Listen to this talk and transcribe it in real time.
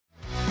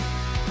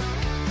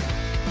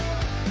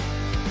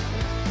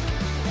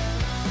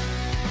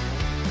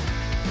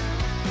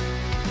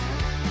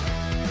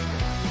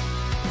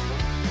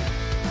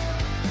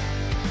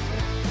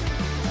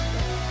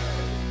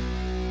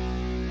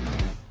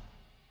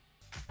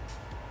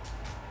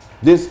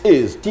This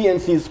is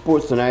TNC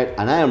Sports Tonight,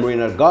 and I am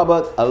Raynord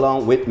Garbutt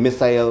along with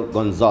Misael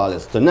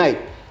Gonzales.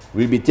 Tonight,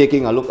 we'll be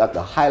taking a look at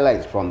the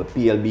highlights from the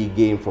PLB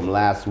game from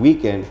last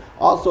weekend,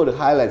 also the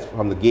highlights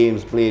from the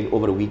games played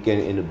over the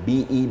weekend in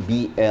the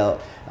BEBL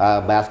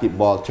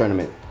basketball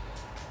tournament.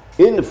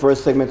 In the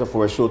first segment of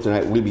our show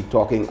tonight, we'll be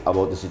talking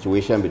about the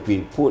situation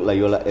between Port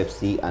Loyola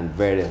FC and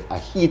Verdes, a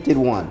heated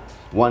one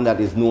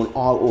that is known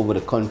all over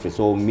the country.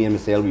 So me and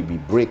Misael will be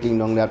breaking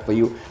down that for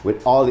you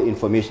with all the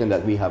information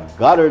that we have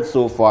gathered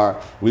so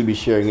far. We'll be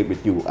sharing it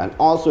with you, and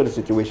also the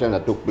situation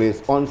that took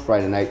place on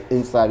Friday night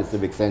inside the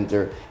Civic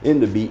Center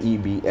in the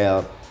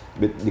BEBL,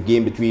 the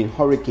game between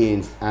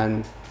Hurricanes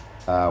and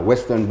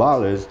Western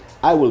Ballers.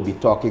 I will be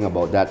talking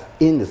about that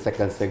in the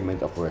second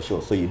segment of our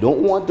show. So you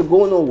don't want to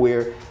go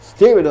nowhere.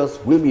 Stay with us.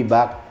 We'll be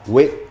back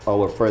with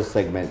our first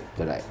segment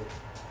tonight.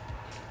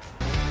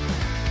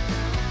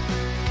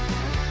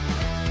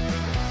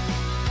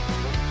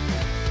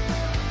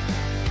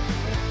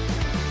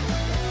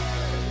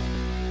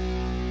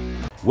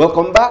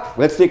 Welcome back.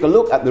 Let's take a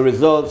look at the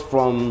results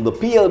from the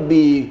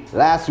PLB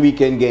last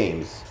weekend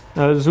games.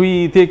 As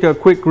we take a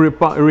quick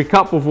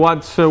recap of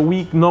what's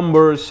week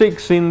number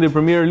 6 in the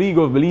Premier League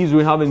of Belize,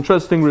 we have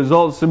interesting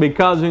results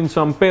because in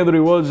San Pedro it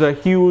was a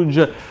huge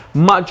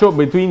matchup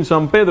between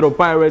San Pedro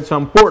Pirates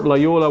and Port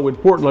Loyola,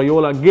 with Port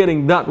Loyola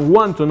getting that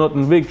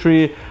 1-0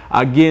 victory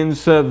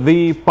against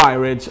the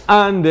Pirates.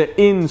 And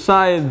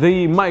inside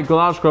the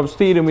Michael Ashcroft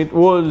Stadium, it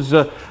was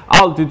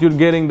Altitude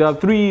getting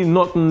that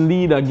 3-0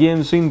 lead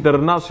against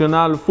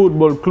International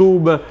Football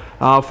Club,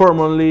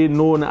 formerly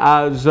known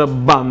as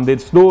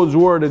Bandits. Those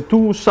were the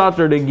 2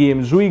 Saturday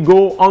games. We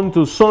go on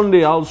to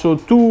Sunday, also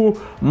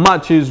 2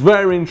 matches,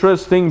 very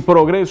interesting.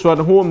 Progreso at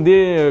home,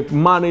 they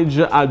managed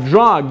a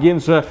draw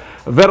against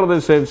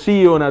Verdes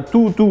FC on a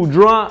 2-2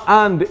 draw,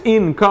 and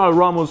in Carl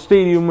Ramos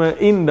Stadium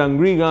in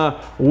Dangriga,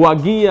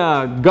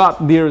 Wagia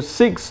got their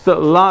 6th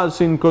loss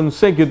in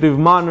consecutive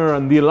manner,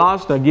 and they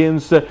lost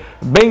against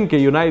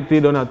Benque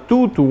United on a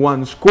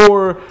 2-1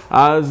 score,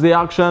 as the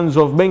actions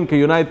of Benque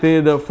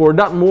United, for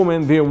that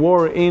moment they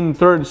were in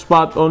 3rd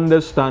spot on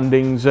the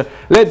standings.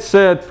 Let's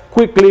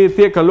quickly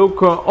take a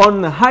look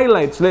on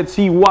highlights. Let's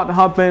see what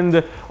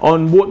happened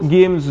on both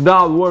games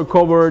that were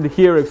covered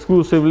here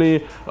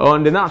exclusively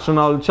on the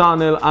national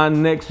channel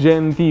and Next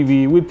Gen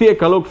TV. We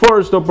take a look.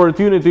 First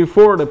opportunity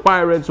for the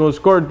Pirates was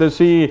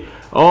courtesy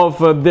of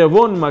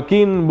Devon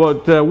McKean,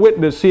 but with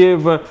the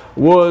save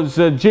was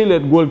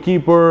Gillett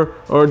goalkeeper,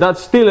 or that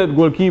Stillett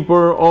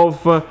goalkeeper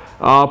of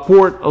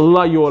Port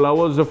Loyola.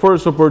 Was the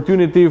first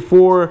opportunity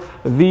for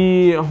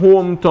the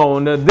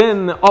hometown.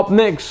 Then up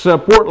next,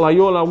 Port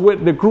Loyola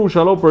with the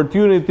crucial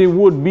opportunity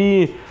would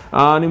be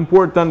an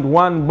important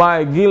one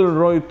by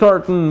Gilroy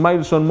Thornton.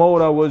 Milson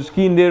Moura was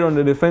keen there on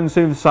the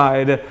defensive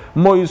side.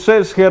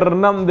 Moises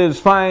Hernandez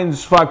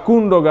finds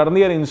Facundo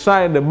Garnier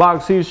inside the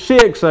box. He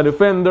shakes a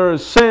defender,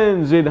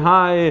 sends it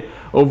high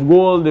of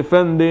goal,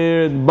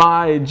 defended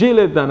by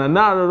Gillett, and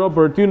another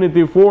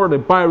opportunity for the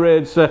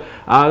Pirates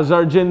as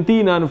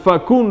Argentina and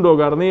Facundo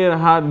Garnier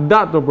had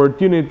that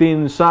opportunity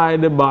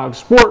inside the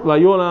box. Port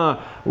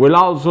Loyola will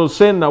also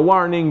send a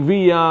warning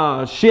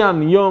via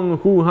Xian Young,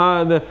 who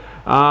had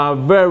a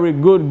very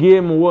good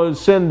game,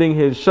 was sending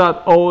his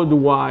shot out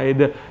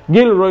wide.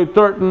 Gilroy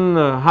Thornton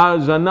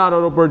has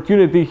another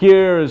opportunity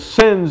here,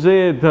 sends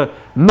it.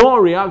 No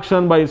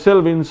reaction by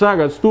Selvin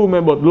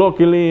Sagastume, but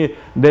luckily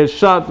the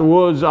shot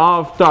was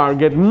off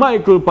target.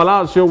 Michael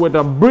Palacio with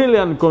a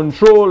brilliant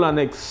control, an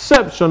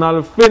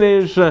exceptional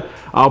finish, a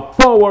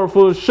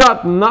powerful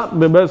shot. Not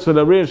the best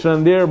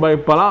celebration there by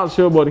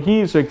Palacio, but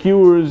he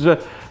secures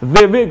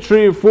the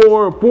victory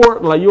for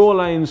Port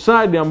Loyola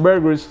inside the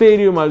Ambergris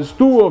Stadium, as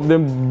 2 of the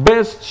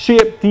best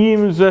shaped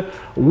teams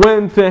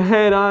went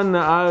head on,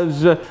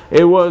 as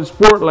it was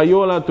Port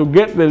Loyola to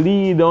get the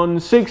lead on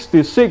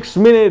 66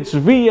 minutes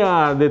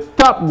via the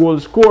top goal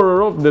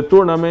scorer of the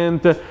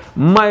tournament.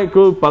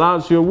 Michael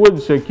Palacio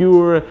would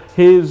secure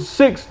his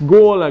 6th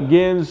goal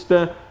against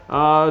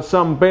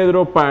San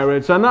Pedro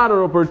Pirates.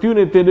 Another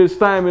opportunity, this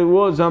time it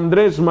was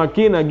Andres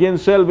Makin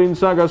against Selvin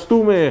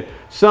Sagastume.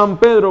 San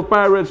Pedro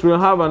Pirates will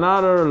have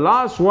another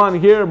last one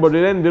here, but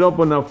it ended up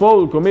on a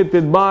foul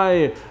committed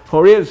by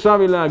Jorge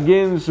Savila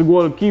against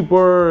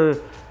goalkeeper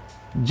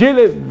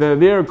Gillett.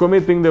 There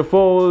committing the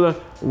foul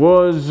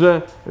was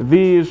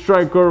the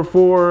striker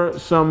for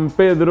San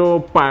Pedro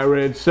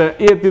Pirates.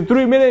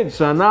 83 minutes,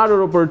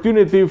 another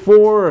opportunity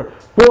for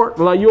Port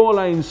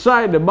Loyola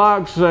inside the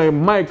box.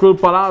 Michael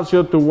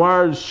Palacio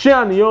towards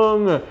Xian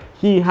Young.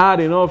 He had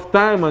enough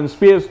time and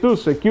space to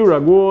secure a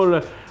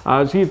goal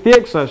as he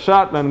takes a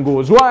shot and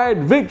goes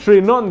wide.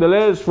 Victory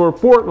nonetheless for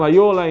Port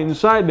Loyola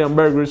inside the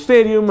Ambergris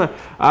Stadium,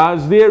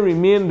 as they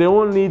remain the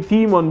only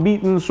team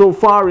unbeaten so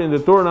far in the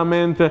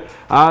tournament.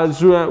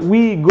 As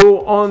we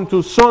go on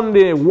to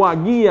Sunday,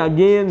 Wagi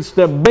against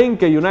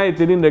Benque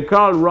United in the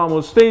Carl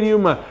Ramos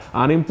Stadium.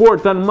 An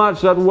important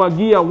match that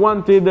Wagia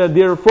wanted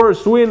their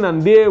first win,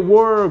 and they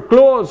were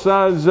close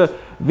as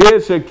they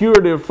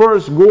secured their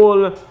first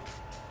goal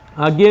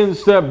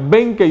against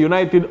Benke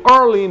United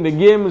early in the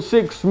game.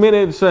 6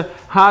 minutes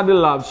had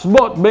elapsed,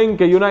 but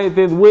Benke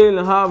United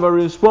will have a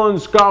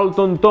response.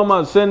 Carlton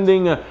Thomas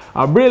sending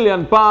a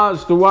brilliant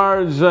pass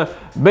towards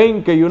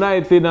Benke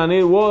United, and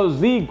it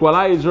was the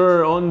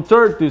equalizer on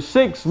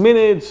 36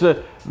 minutes.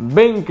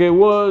 Benke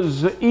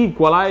was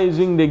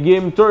equalizing the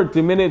game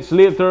 30 minutes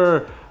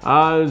later,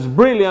 as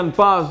brilliant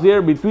pass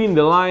there between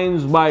the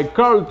lines by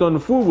Carlton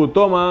Fubu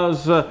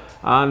Thomas,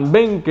 and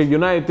Benke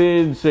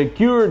United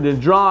secured the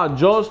draw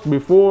just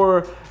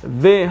before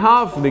the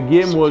half. The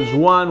game was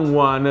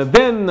 1-1.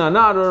 Then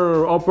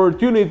another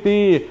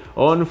opportunity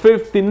on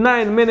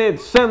 59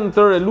 minutes,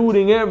 center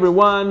eluding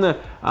everyone,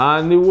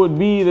 and it would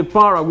be the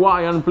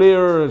Paraguayan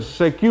player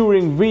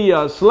securing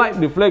via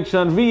slight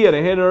deflection via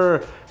the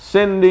header,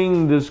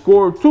 sending the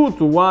score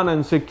 2-1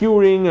 and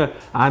securing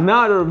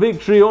another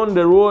victory on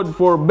the road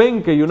for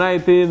Benke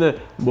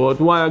United. But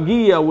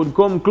Wagia would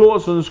come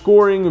close on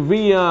scoring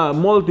via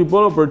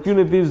multiple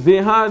opportunities they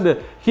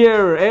had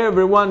here.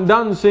 Everyone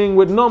dancing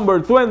with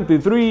number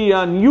 23,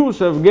 and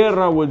Yusef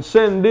Guerra would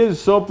send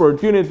this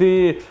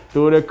opportunity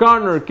to the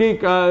corner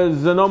kick,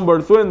 as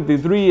number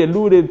 23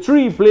 eluded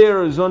 3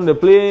 players on the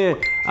play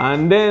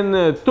and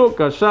then took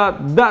a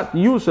shot that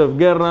Yusef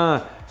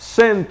Guerra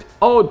sent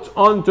out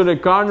onto the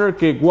corner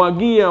kick.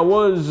 Wagia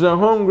was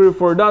hungry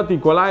for that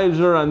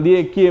equalizer, and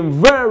they came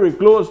very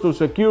close to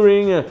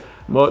securing,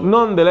 but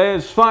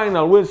nonetheless,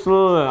 final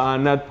whistle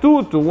and a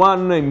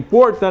 2-1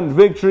 important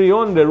victory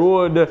on the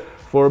road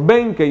for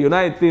Benke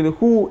United,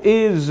 who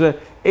is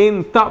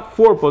in top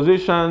 4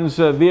 positions.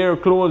 They're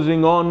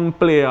closing on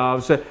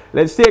playoffs.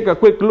 Let's take a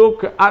quick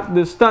look at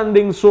the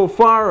standings so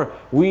far.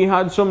 We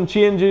had some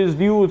changes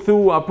due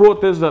to a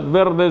protest that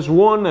Verdes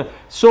won.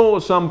 So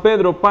San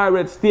Pedro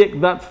Pirates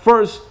take that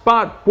first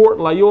spot. Port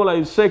Loyola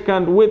is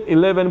second with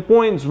 11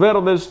 points.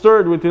 Verdes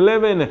third with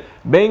 11.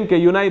 Benke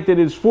United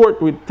is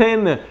fourth with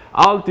 10.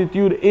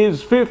 Altitude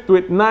is fifth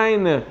with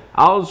 9.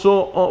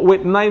 Also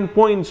with 9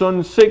 points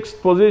on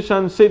 6th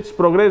position sits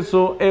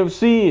Progreso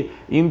FC.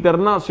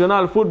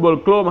 Internacional Football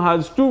Club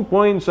has 2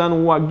 points,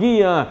 and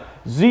Wagia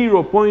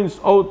 0 points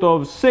out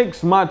of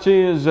 6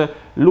 matches,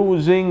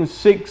 losing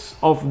 6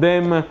 of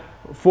them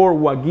for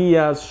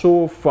Wagia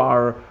so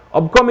far.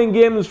 Upcoming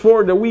games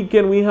for the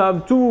weekend, we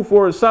have 2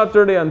 for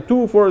Saturday and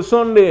 2 for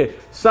Sunday.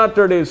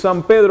 Saturday,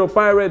 San Pedro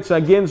Pirates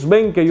against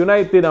Benke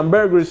United,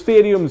 Ambergris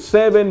Stadium,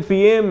 7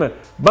 p.m.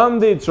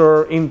 Bandits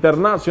or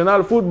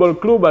Internacional Football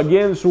Club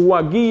against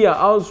Wagia,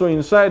 also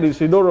inside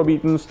Isidoro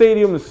Beaton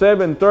Stadium,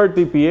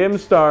 7:30 p.m.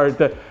 start.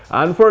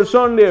 And for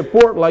Sunday,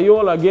 Port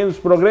Loyola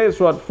against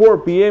Progreso at 4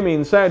 p.m.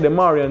 inside the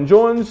Marian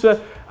Jones.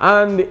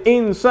 And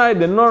inside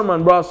the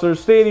Norman Brasser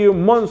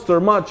Stadium,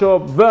 monster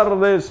matchup,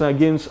 Verdes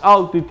against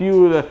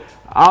Altitude,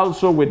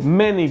 also with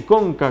many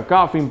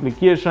CONCACAF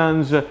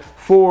implications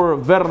for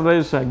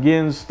Verdes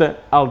against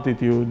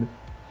Altitude.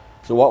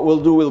 So what we'll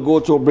do, we'll go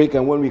to a break,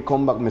 and when we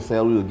come back,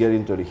 Misael, we'll get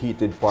into the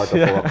heated part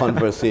of our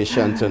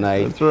conversation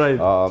tonight. That's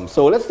right.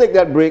 So let's take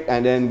that break,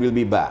 and then we'll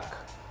be back.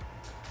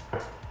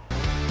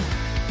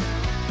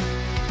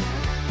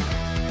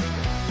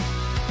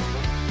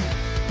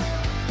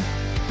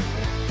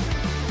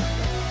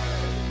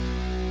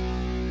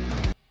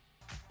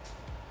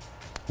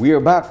 We are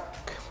back.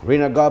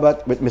 Raynord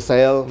Garbutt with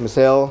Misael.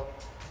 Misael,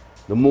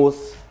 the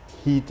most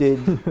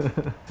heated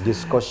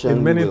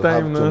discussion we will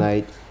have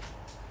tonight.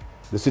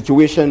 The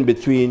situation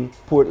between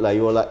Port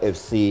Loyola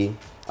FC,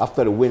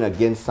 after the win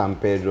against San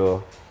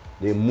Pedro,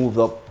 they moved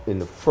up in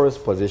the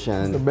first position.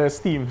 It's the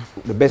best team.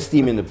 The best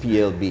team in the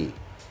PLB.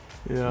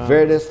 Yeah.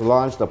 Verdes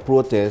launched a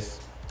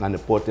protest, and the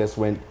protest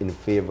went in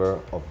favor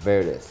of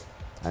Verdes.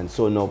 And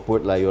so now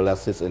Port Loyola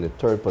sits in the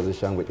 3rd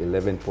position with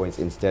 11 points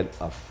instead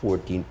of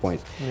 14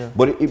 points. Yeah.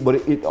 But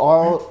it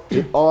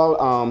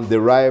all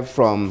derived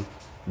from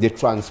the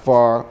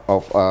transfer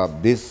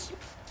of this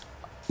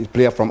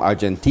player from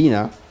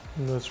Argentina.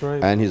 That's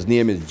right. And his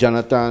name is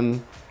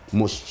Jonathan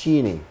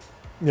Moschini.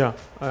 Yeah,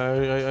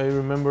 I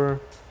remember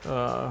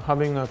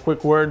having a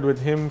quick word with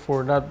him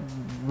for that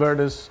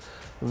Verdes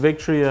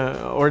victory,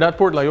 or that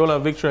Port Loyola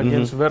victory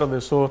against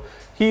Verdes. So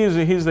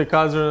he's the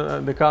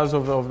cause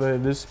of the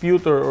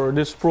dispute or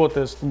this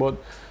protest. But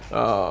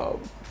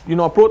you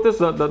know, a protest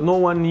that no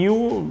one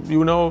knew.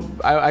 You know,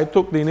 I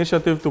took the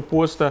initiative to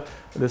post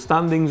the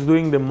standings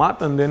doing the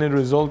math, and then it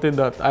resulted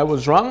that I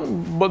was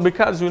wrong. But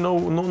because, you know,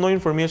 no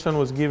information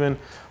was given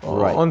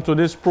onto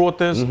this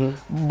protest.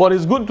 But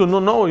it's good to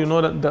know, you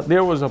know, that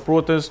there was a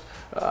protest.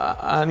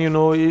 And, you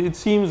know, it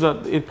seems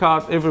that it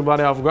caught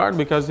everybody off guard,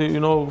 because, you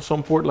know,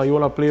 some Port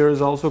Loyola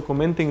players also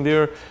commenting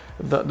there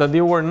that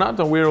they were not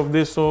aware of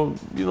this. So,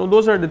 you know,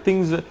 those are the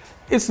things that,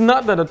 it's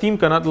not that a team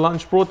cannot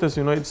launch protests,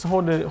 you know, it's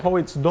how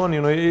it's done.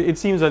 You know, it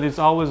seems that it's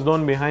always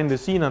done behind the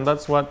scene, and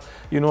that's what,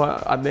 you know,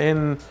 at the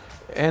end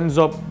ends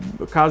up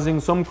causing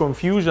some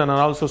confusion and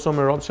also some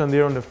eruption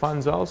there on the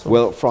fans also.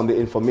 Well, from the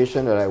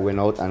information that I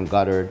went out and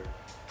gathered,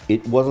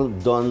 it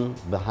wasn't done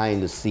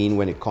behind the scene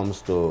when it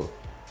comes to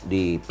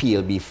the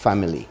PLB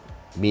family,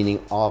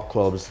 meaning all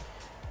clubs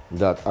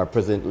that are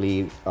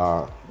presently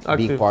being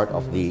Active. part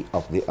of the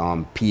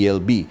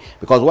PLB.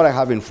 Because what I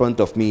have in front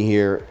of me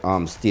here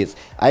states,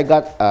 I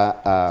got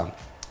a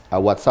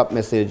WhatsApp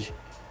message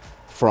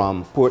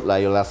from Port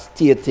Loyola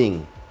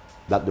stating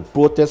that the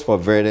protest for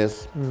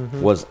Verdes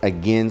was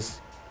against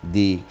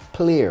the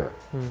player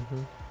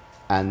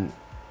and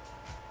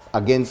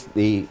against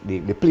the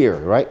player,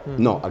 right?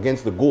 No,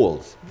 against the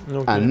goals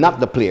and not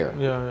the player.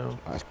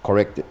 I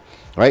corrected,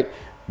 right?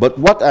 But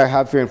what I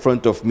have here in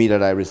front of me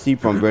that I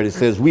received from Verdes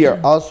says, we are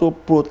also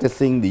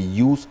protesting the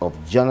use of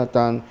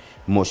Jonathan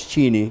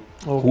Moschini,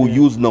 who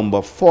used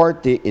number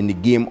 40 in the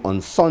game on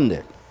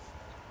Sunday.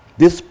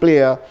 This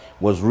player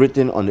was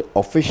written on the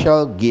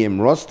official game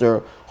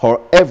roster.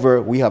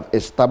 However, we have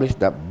established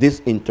that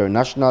this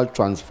international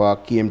transfer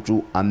came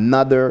through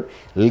another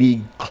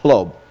league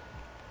club.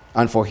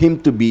 And for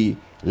him to be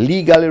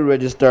legally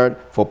registered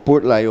for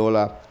Port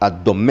Loyola, a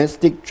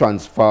domestic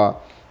transfer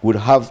would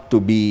have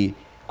to be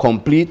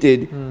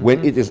completed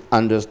when it is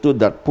understood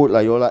that Port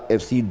Loyola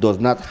FC does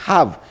not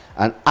have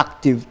an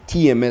active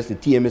TMS. The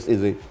TMS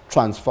is a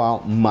transfer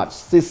match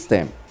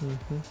system.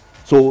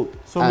 So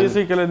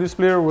basically this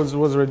player was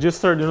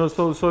registered, you know,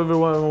 so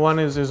everyone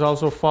is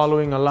also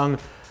following along.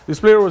 This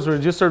player was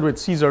registered with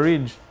Caesar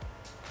Ridge.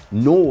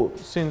 No.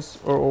 Since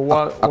or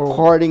what?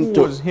 According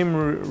to was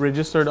him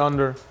registered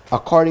under?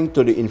 According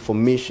to the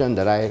information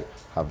that I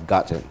have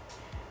gotten,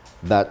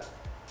 that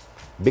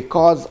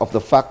because of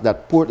the fact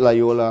that Port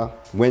Loyola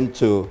went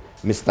to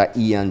Mr.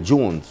 Ian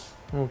Jones,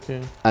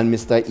 and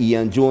Mr.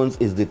 Ian Jones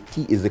is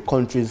the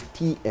country's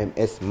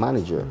TMS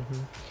manager.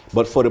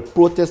 But for the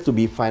protest to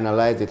be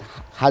finalized, it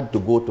had to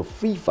go to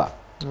FIFA.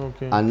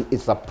 And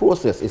it's a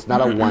process. It's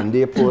not a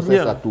one-day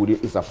process, a 2-day.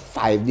 It's a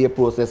 5-day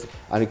process,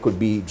 and it could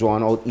be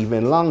drawn out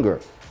even longer.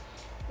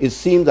 It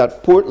seemed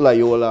that Port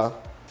Loyola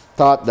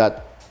thought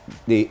that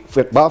the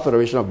Football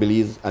Federation of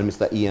Belize and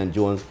Mr. Ian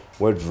Jones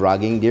were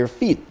dragging their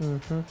feet.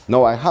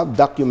 Now, I have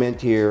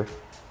document here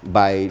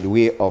by the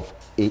way of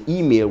an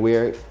email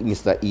where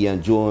Mr.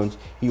 Ian Jones,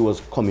 he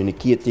was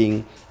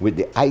communicating with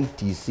the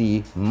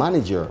ITC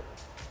manager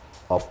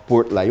of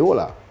Port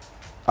Loyola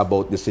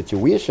about the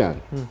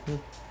situation.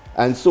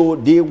 And so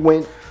they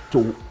went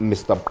to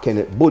Mr.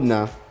 Kenneth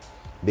Budna,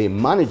 the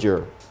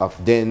manager of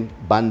then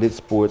Bandit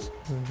Sports,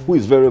 who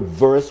is very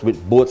versed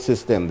with both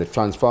systems, the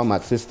transfer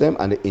match system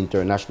and the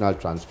international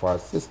transfer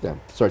system,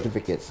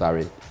 certificate,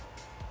 sorry.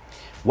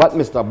 What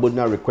Mr.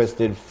 Budna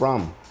requested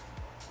from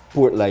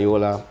Port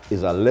Loyola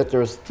is a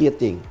letter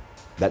stating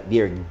that they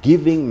are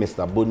giving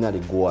Mr. Budna the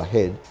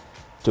go-ahead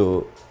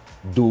to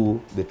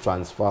do the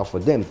transfer for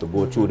them, to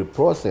go through the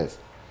process.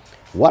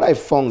 What I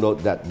found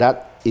out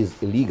that is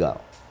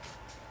illegal.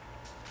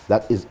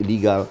 That is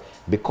illegal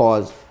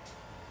because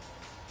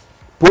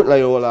Port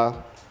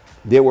Loyola,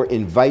 they were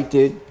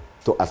invited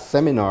to a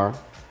seminar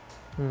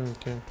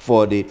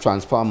for the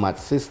transfer match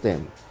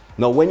system.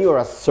 Now, when you are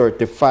a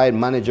certified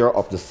manager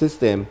of the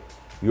system,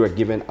 you are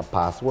given a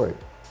password.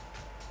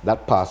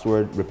 That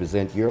password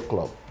represents your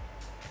club.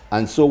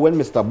 And so when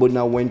Mr.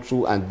 Budna went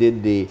through and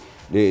did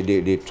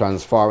the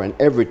transfer and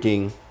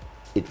everything,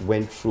 it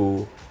went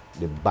through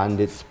the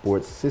Bandit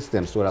Sports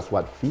system. So that's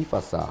what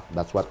FIFA saw.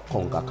 That's what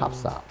CONCACAF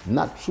saw.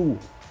 Not through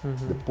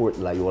the Port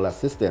Loyola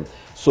system.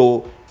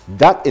 So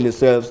that in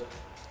itself.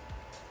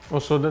 Oh,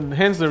 so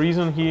hence the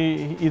reason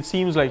it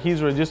seems like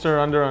he's registered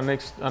under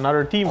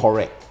another team.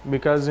 Correct.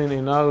 Because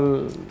in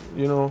all,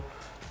 you know,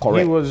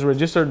 correct, he was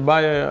registered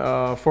by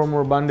a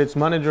former Bandits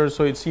manager,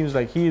 so it seems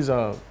like he's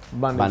a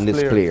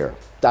Bandits player.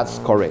 That's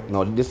correct.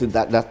 No, this is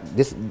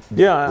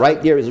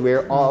right there is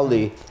where all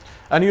the.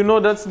 And you know,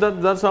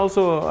 that's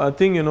also a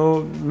thing, you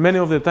know, many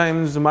of the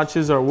times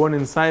matches are won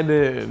inside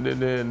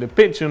the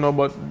pitch, you know,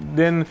 but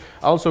then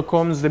also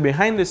comes the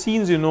behind the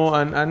scenes, you know,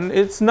 and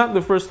it's not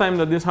the first time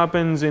that this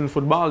happens in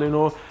football, you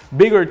know.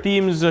 Bigger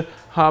teams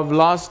have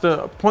lost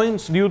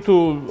points due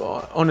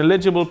to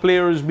ineligible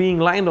players being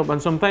lined up,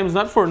 and sometimes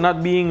not for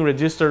not being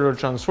registered or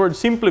transferred,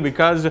 simply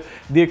because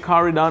they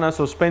carried on a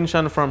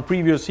suspension from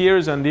previous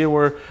years and they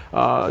were,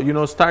 you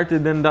know,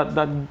 started. Then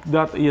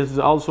that is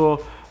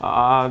also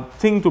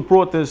thing to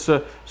protest.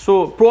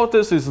 So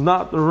protest is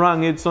not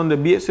wrong. It's on the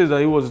basis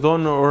that it was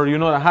done, or you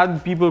know,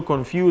 had people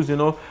confused, you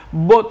know.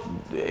 But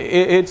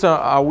it's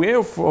a way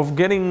of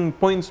getting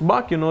points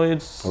back. You know,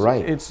 it's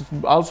right. It's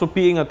also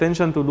paying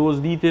attention to those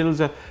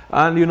details,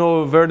 and you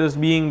know, Verdes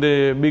being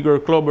the bigger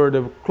club or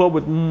the club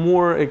with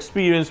more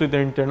experience with the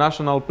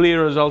international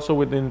players, also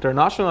with the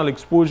international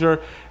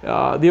exposure,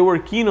 they were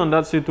keen on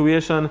that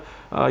situation.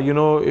 You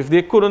know, if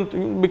they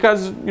couldn't,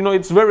 because you know,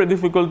 it's very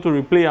difficult to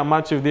replay a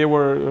match if they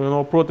were, you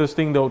know,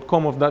 protesting the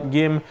outcome of that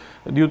game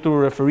due to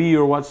referee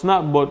or what's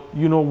not. But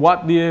you know,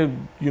 what they,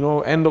 you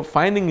know, end up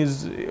finding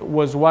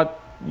was what,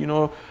 you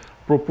know,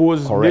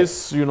 proposed. Correct.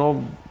 This, you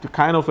know, the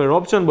kind of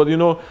eruption. But you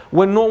know,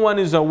 when no one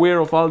is aware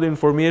of all the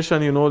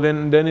information, you know,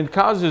 then it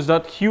causes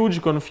that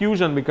huge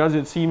confusion, because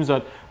it seems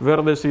that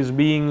Verdes is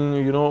being,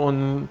 you know,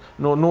 on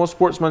no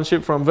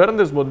sportsmanship from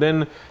Verdes, but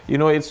then, you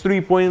know, it's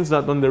 3 points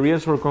that on the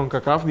race for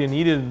CONCACAF they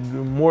needed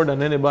more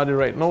than anybody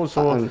right now.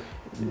 So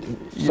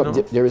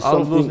there is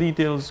all of those something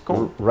details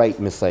come. right,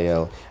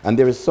 Misael, and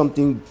there is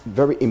something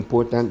very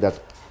important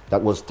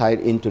that was tied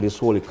into this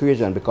whole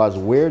equation, because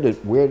where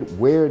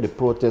the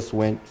protest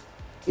went,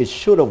 it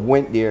should have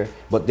went there,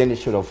 but then it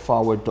should have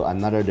forwarded to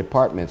another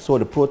department. So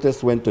the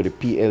protest went to the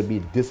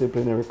PLB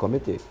disciplinary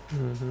committee.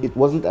 It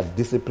wasn't a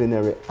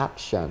disciplinary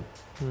action.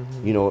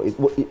 You know,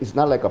 it's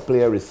not like a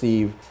player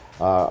received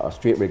a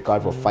straight red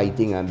card for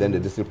fighting, and then the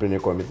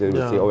disciplinary committee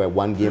will say, oh, well,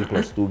 1 game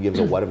plus 2 games,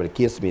 or whatever the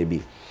case may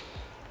be.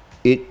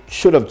 It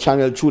should have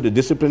channeled through the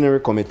disciplinary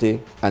committee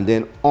and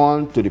then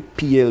on to the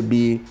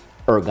PLB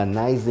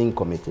organizing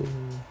committee.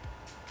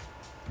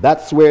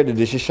 That's where the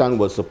decision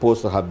was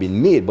supposed to have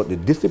been made, but the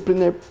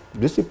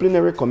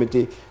disciplinary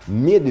committee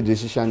made the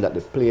decision that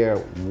the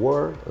player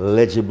were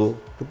eligible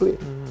to play.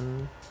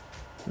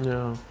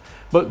 Yeah,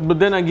 but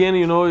then again,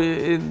 you know,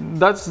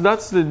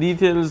 that's the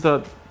details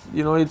that,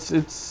 you know,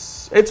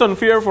 it's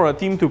unfair for a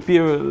team to pay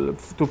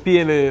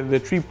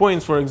the 3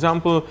 points. For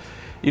example,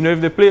 you know,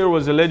 if the player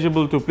was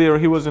eligible to play or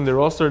he was in the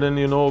roster, then,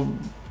 you know,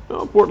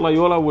 Port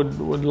Loyola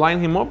would line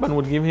him up and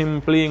would give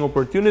him playing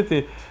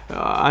opportunity,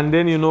 and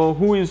then, you know,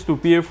 who is to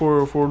pay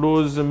for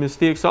those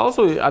mistakes?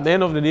 Also, at the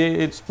end of the day,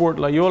 it's Port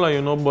Loyola,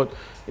 you know. But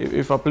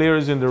if a player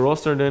is in the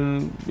roster,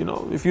 then, you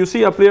know, if you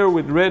see a player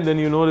with red, then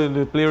you know that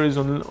the player is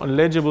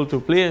ineligible to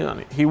play,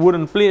 and he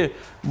wouldn't play.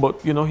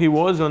 But, you know, he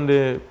was on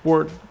the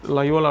Port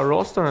Loyola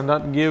roster, and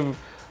that gave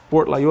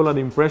Port Loyola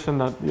the impression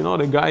that, you know,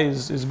 the guy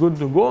is good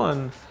to go.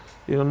 And,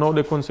 you know, now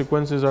the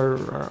consequences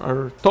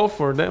are tough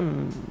for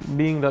them,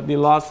 being that they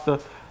lost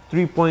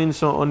 3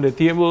 points on the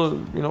table,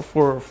 you know,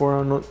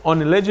 for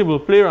an ineligible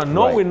player. And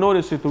now we know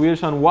the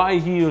situation, why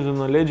he is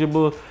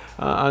ineligible,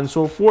 and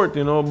so forth,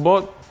 you know.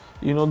 But,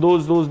 you know,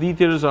 those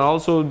details are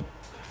also,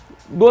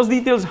 those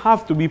details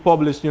have to be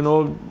published, you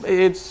know.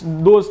 It's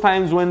those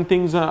times when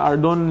things are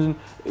done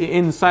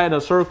inside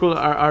a circle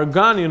are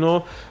gone, you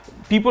know.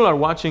 People are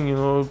watching, you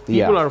know,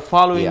 people are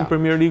following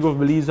Premier League of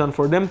Belize, and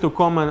for them to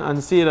come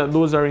and say that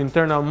those are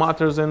internal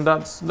matters, and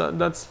that's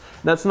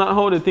not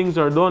how the things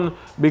are done,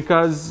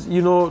 because,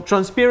 you know,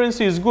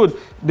 transparency is good.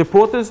 The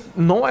protest,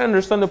 now I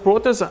understand the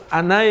protest,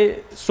 and I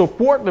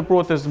support the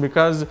protest,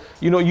 because,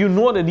 you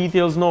know the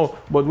details now,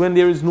 but when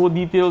there is no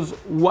details,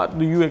 what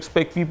do you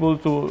expect people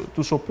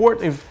to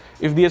support?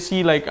 If they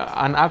see like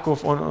an act of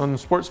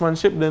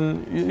sportsmanship,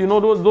 then, you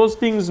know, those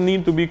things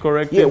need to be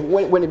corrected. Yeah,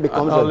 when it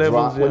becomes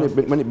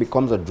when it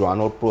becomes a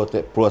drawn-out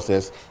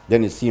process,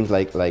 then it seems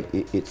like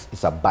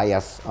it's a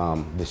biased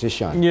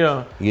decision.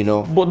 Yeah, you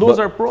know. But those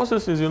are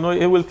processes, you know.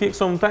 It will take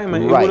some time,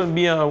 and it wouldn't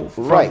be a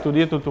from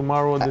today to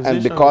tomorrow decision.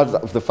 And because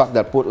of the fact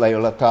that Port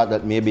Loyola thought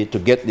that maybe to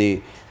get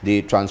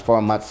the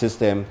transfer match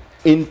system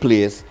in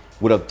place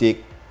would have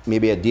taken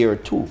maybe a day or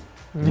two.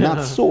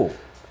 Not so.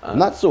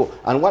 Not so.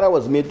 And what I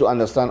was made to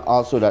understand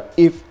also, that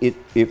if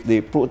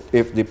the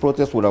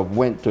protest would have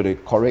went to the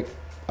correct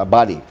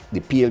body, the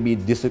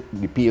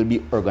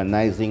PLB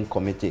organizing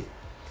committee,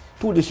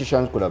 2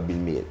 decisions could have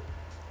been made.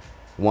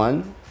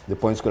 1, the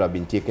points could have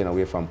been taken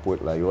away from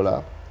Port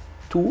Loyola.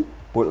 2,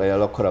 Port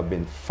Loyola could have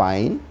been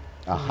fined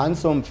a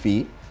handsome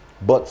fee,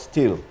 but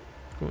still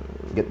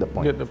get the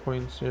points. Get the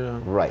points, yeah.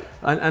 Right.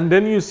 And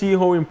then you see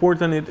how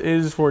important it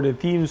is for the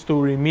teams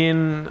to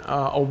remain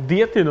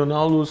updated on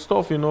all those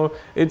stuff, you know.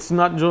 It's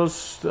not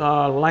just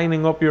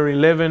lining up your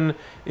 11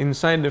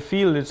 inside the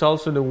field, it's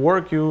also the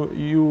work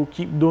you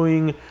keep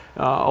doing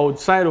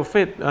outside of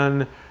it.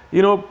 And,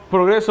 you know,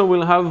 Progreso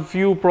will have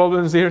few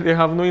problems there. They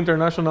have no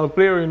international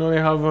player, you know. They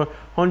have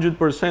 100%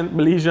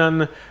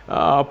 Belizean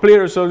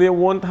players, so they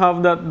won't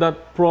have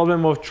that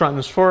problem of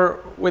transfer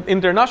with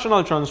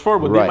international transfer,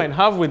 but they might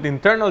have with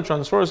internal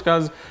transfers,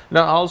 because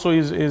that also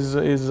is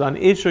an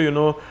issue, you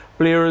know,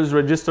 players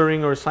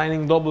registering or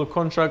signing double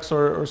contracts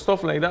or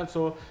stuff like that.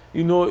 So,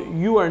 you know,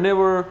 you are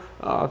never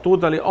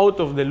totally out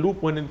of the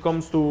loop when it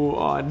comes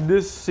to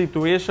these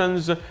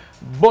situations.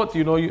 But,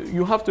 you know,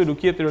 you have to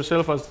educate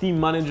yourself as team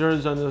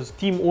managers and as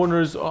team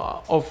owners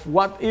of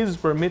what is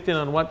permitted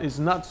and what is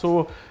not,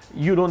 so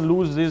you don't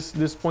lose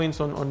these points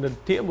on the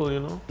table, you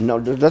know. Now,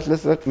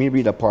 let me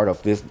read a part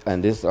of this.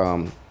 And this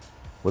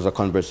was a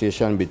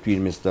conversation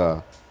between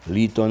Mr.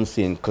 Leeton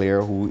St.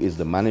 Clair, who is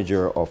the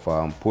manager of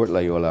Port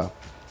Loyola,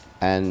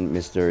 and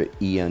Mr.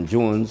 Ian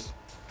Jones,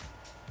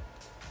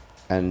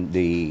 and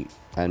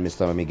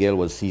Mr. Miguel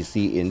was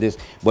CC in this.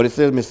 But it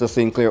says, Mr.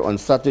 St. Clair, on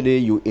Saturday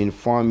you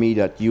informed me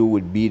that you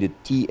would be the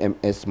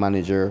TMS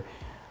manager.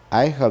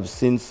 I have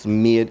since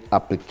made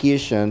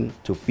application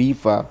to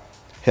FIFA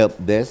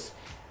help desk,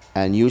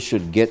 and you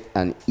should get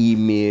an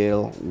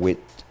email with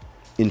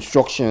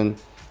instruction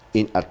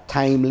in a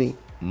timely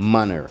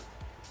manner.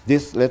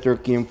 This letter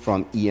came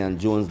from Ian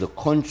Jones, the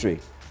country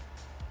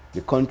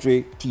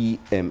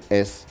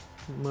TMS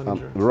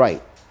manager.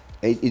 Right.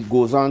 It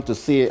goes on to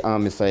say,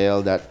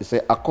 Misael, that it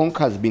says account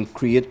has been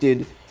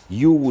created.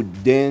 You would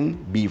then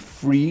be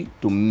free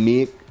to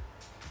make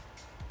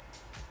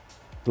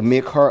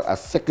her a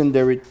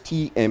secondary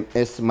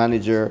TMS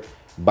manager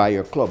by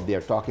your club.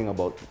 They're talking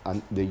about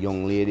the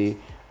young lady,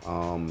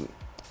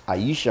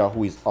 Aisha,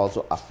 who is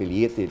also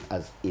affiliated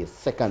as a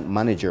second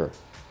manager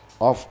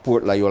of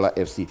Port Loyola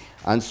FC.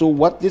 And so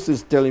what this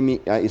is telling me,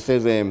 it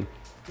says, this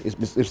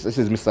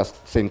is Mr.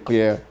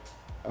 Sinclair.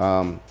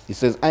 He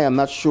says, I am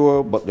not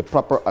sure, but the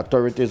proper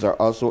authorities are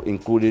also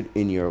included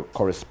in your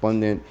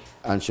correspondence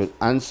and should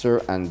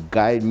answer and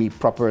guide me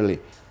properly.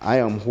 I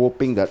am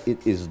hoping that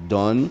it is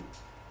done.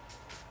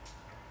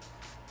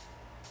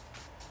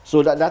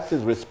 So that's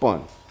his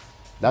response.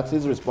 That's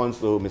his response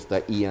to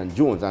Mr. Ian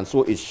Jones. And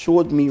so it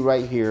showed me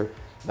right here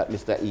that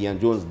Mr. Ian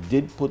Jones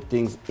did put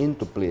things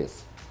into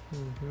place.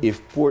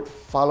 If Port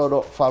followed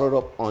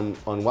up on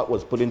what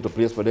was put into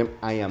place for them,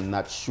 I am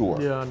not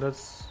sure. Yeah,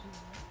 that's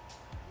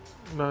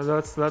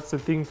the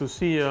thing to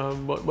see.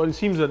 But it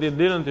seems that they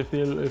didn't. If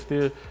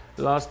they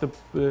lost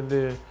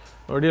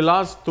they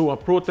lost to a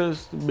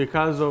protest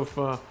because of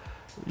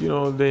you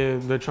know,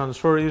 the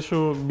transfer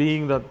issue,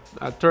 being that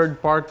a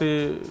third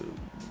party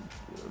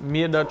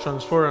made that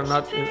transfer and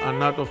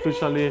not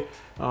officially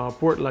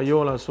Port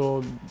Loyola.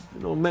 So,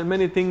 you know,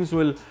 many things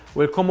will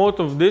come out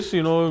of this.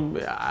 You know,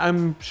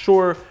 I'm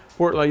sure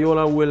Port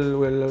Loyola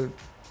will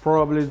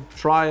probably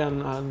try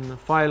and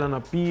file an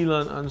appeal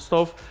and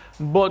stuff.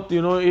 But,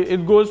 you know,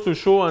 it goes to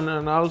show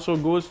and also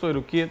goes to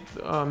educate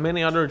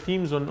many other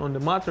teams on the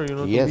matter, you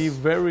know, to be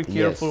very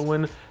careful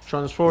when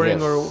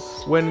transferring or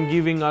when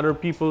giving other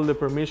people the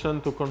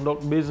permission to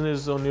conduct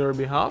business on your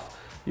behalf.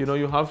 You know,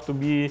 you have to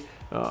be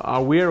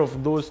aware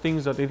of those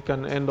things, that it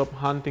can end up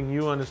haunting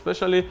you, and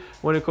especially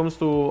when it comes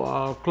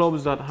to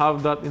clubs that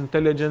have that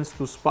intelligence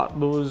to spot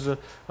those you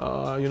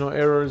know,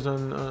 errors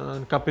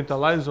and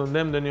capitalize on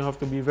them, then you have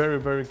to be very,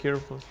 very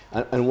careful.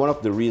 And one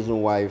of the reasons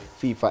why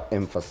FIFA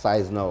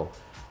emphasized now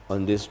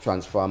on this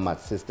transfer match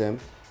system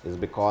is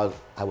because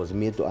I was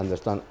made to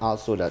understand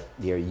also that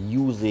they are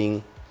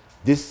using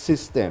this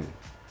system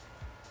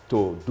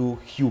to do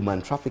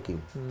human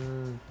trafficking.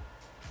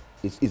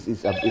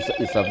 It's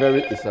a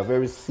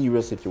very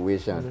serious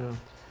situation. Yeah.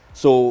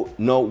 So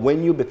now,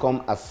 when you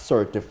become a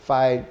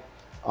certified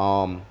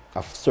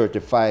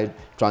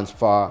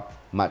transfer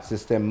match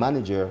system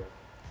manager,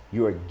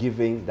 you are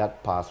giving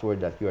that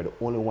password that you are the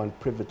only one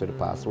privy to the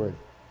password.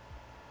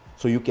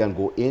 So you can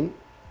go in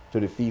to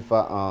the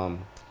FIFA.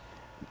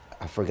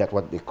 I forget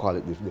what they call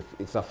it.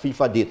 It's a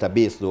FIFA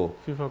database, though.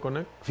 FIFA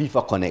Connect.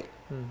 FIFA Connect.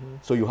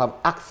 So you have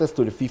access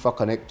to the FIFA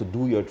Connect to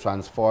do your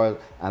transfer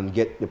and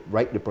get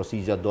the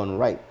procedure done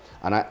right.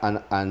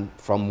 And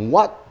from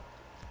what,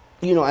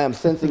 you know, I am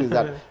sensing is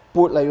that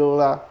Port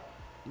Loyola,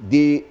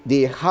 they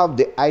have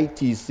the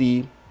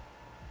ITC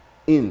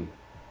in,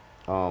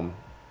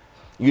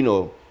 you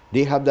know,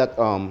 they have that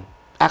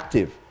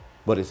active,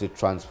 but it's a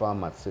transfer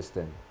match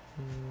system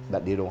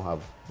that they don't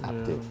have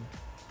active.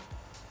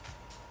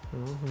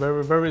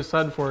 Very, very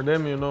sad for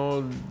them, you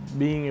know,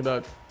 being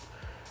that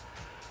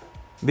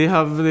they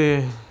have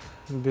the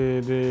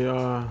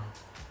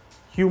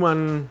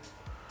human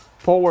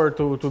power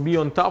to be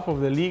on top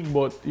of the league,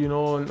 but, you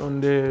know,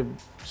 on the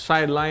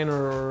sideline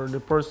or the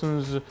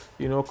persons,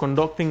 you know,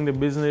 conducting the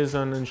business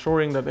and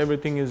ensuring that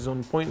everything is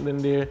on point,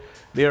 then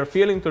they are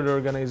failing to the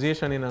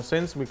organization in a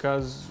sense,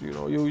 because, you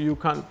know, you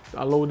can't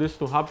allow this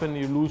to happen.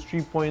 You lose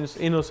 3 points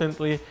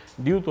innocently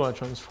due to a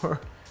transfer.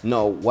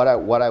 No, what I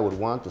would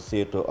want to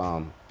say to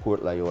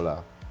Port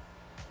Loyola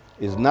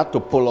is not to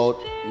pull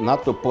out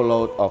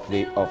of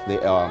the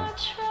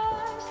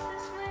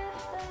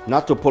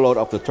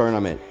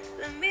tournament.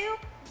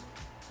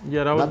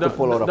 Yeah,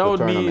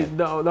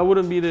 that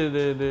wouldn't be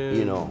the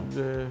you know,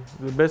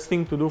 the best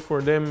thing to do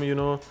for them. You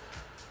know,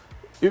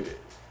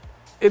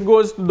 it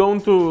goes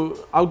down to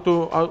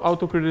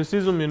auto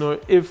criticism. You know,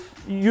 if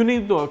you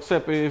need to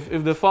accept,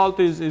 if the fault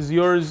is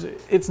yours,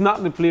 it's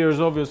not the players,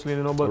 obviously.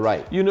 You know,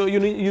 but you know,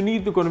 you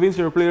need to convince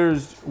your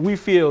players, we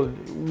failed,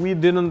 we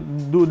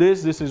didn't do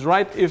this. This is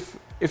right.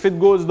 If it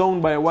goes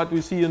down by what we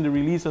see in the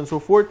release and so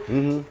forth,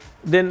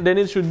 then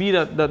it should be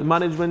that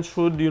management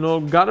should, you know,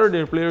 gather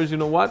their players. You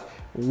know what?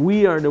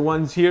 We are the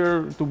ones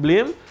here to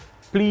blame.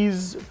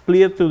 Please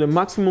play it to the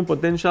maximum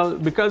potential,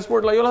 because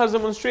Port Loyola has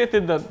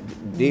demonstrated that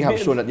they have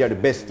shown that they are the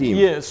best team.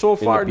 Yeah, so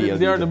far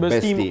they are the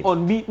best team,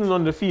 unbeaten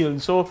on the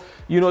field. So,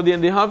 you know,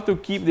 they have to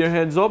keep their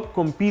heads up,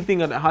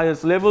 competing at the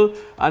highest level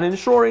and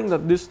ensuring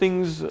that these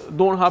things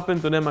don't happen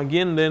to them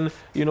again. Then,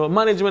 you know,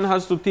 management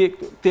has to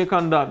take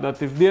on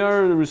that if they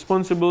are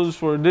responsible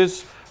for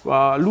this,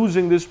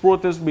 losing this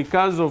protest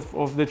because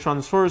of the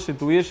transfer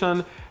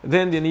situation,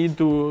 then they need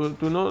to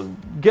you know,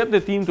 get the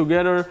team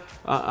together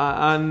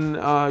and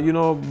you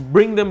know,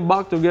 bring them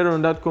back together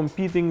on that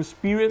competing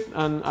spirit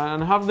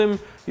and have them,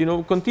 you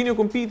know, continue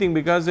competing,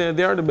 because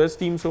they are the best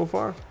team so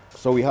far.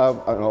 So we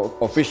have an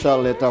official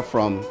letter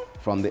from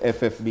the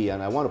FFB,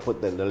 and I want to put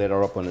the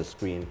letter up on the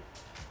screen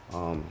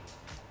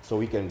so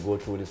we can go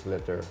through this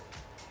letter.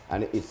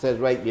 And it says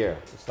right there,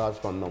 it starts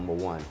from number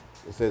 1.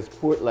 It says,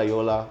 Port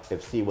Loyola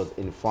FC was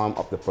informed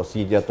of the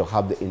procedure to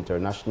have the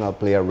international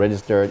player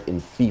registered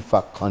in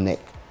FIFA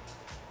Connect.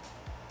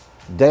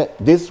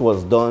 This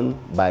was done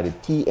by the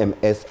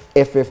TMS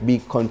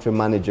FFB country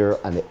manager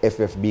and the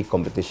FFB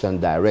competition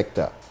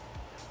director.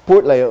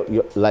 Port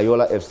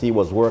Loyola FC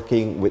was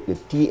working with the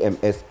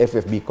TMS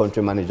FFB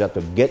country manager to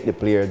get the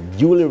player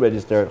duly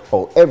registered.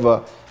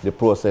 However, the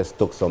process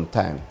took some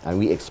time, and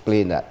we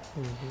explained that.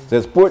 So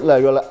Port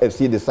Loyola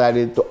FC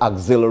decided to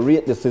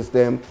accelerate the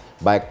system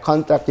by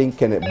contacting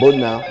Kenneth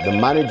Budna, the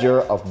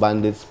manager of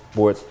Bandit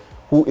Sports,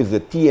 who is the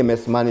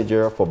TMS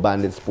manager for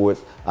Bandit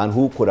Sports, and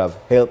who could have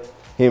helped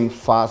him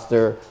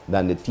faster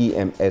than the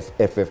TMS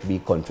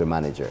FFB country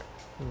manager.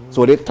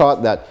 So they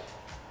thought that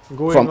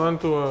going on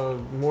to a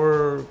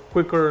more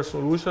quicker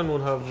solution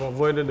would have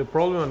avoided the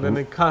problem, and then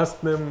it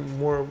cost them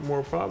more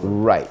problems.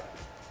 Right,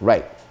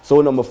 right. So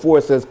number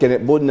 4 says,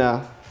 Kenneth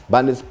Budna,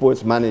 Bandit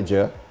Sports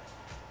manager,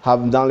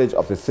 have knowledge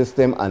of the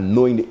system and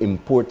knowing the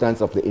importance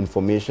of the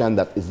information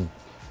that is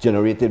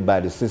generated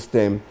by the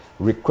system,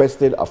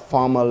 requested a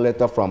formal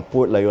letter from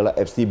Port Loyola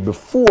FC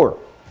before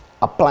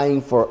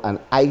applying for an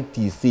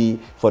ITC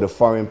for the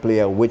foreign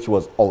player, which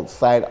was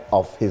outside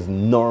of his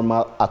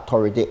normal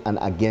authority and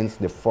against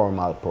the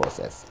formal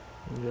process.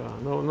 Yeah,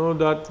 no,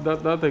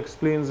 that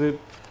explains it.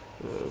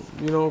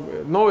 You know,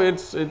 no,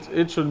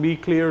 it should be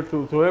clear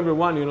to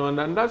everyone, you know,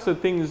 and that's the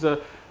things that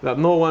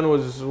no one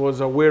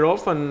was aware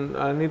of,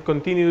 and it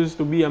continues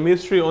to be a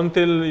mystery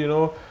until, you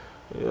know,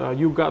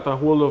 you got a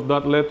hold of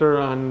that letter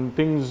and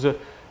things.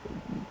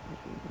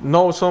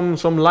 Now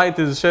some light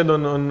is shed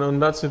on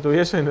that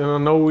situation,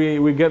 and now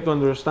we get to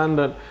understand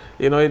that,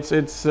 you know,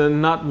 it's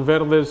not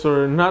Verdes,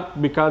 or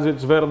not because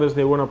it's Verdes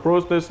they want to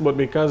protest, but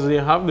because they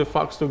have the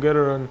facts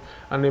together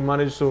and they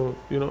manage to,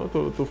 you know,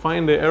 to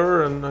find the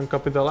error and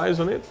capitalize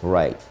on it.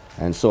 Right.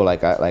 And so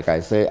like I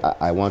say,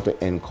 I want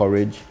to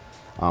encourage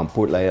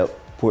Port Loyola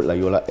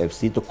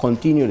FC to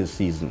continue the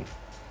season.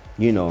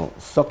 You know,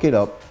 suck it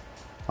up.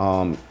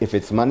 If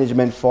it's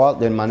management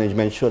fault, then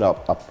management should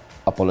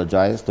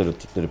apologize to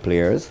the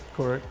players.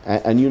 Correct.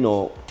 And you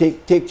know,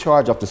 take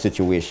charge of the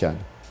situation.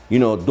 You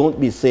know, don't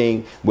be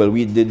saying, well,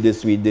 we did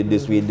this, we did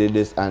this, we did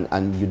this,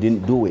 and you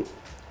didn't do it.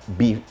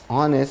 Be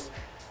honest,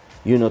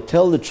 you know,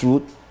 tell the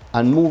truth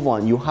and move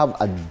on. You have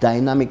a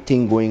dynamic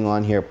thing going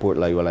on here, Port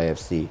Loyola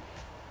FC.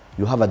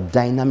 You have a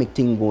dynamic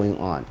thing going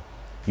on.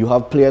 You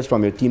have players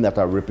from your team that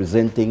are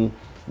representing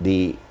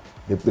the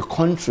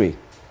country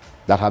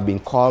that have been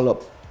called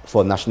up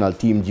for national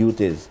team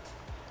duties.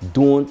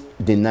 Don't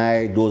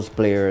deny those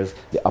players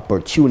the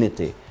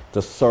opportunity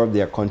to serve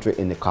their country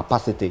in the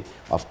capacity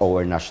of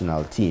our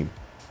national team.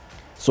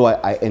 So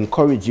I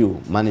encourage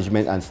you,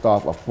 management and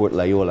staff of Port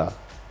Loyola,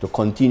 to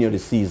continue the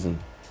season.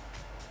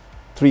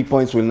 3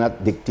 points will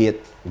not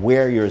dictate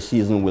where your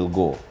season will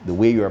go. The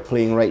way you are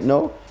playing right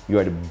now, you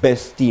are the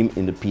best team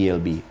in the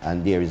PLB,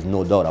 and there is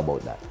no doubt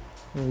about that.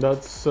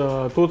 That's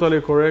totally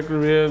correct.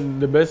 We're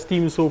the best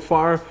team so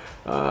far.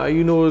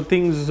 You know,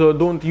 things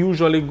don't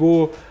usually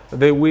go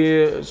the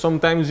way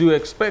sometimes you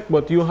expect,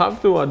 but you have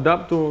to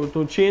adapt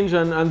to change,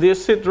 and they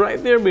sit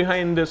right there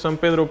behind the San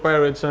Pedro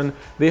Pirates, and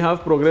they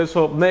have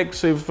Progreso up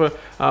next. If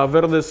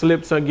Verde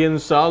slips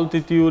against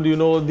Altitude, you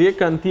know, they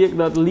can take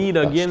that lead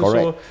again.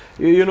 So,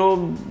 you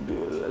know,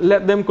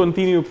 let them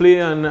continue play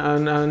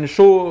and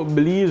show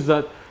Belize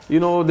that,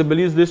 you know, the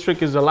Belize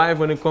district is alive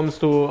when it comes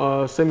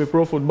to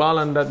semi-pro football,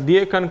 and that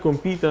they can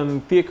compete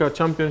and take a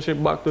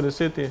championship back to the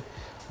city.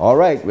 All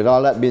right, with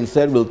all that being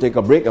said, we'll take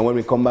a break, and when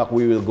we come back,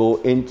 we will go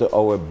into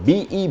our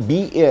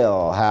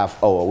BEBL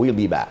half hour. We'll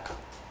be back.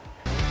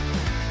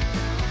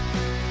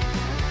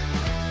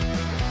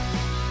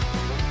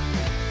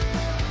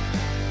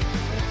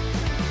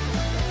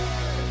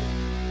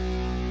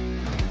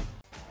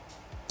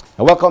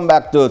 And welcome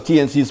back to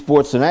TNC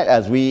Sports Tonight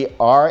as we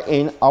are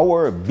in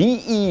our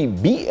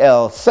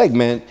BEBL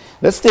segment.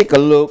 Let's take a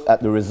look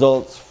at the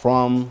results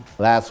from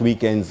last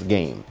weekend's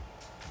game.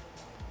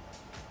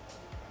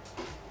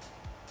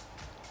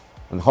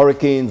 And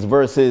Hurricanes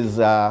versus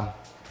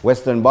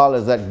Western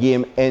Ballers, that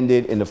game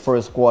ended in the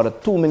first quarter,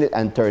 2 minutes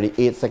and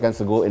 38 seconds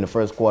to go in the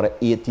first quarter,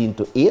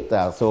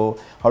 18-8. So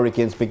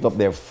Hurricanes picked up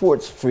their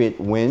 4th straight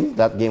win.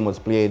 That game was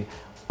played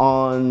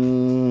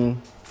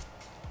on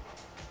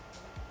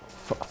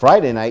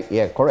Friday night,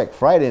 yeah, correct,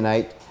 Friday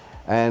night.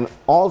 And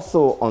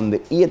also on the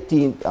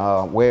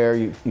 18th, where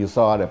you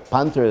saw the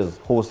Panthers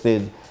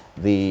hosted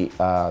the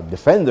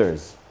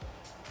Defenders.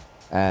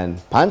 And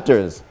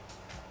Panthers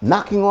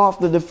knocking off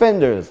the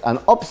Defenders, an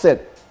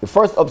upset, the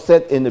first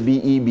upset in the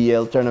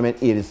BEBL tournament,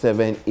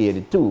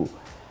 87-82.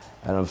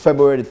 And on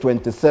February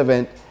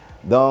 27th,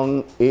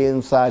 down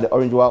inside the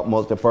Orange Walk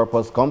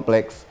Multipurpose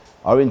Complex,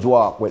 Orange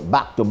Walk with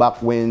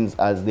back-to-back wins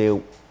as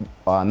they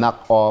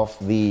knocked off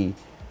the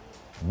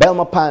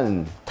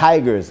Belmopan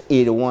Tigers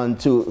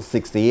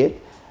 81-68,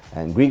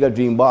 and Griga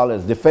Dream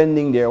Ballers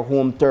defending their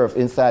home turf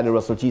inside the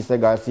Russell Chise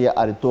Garcia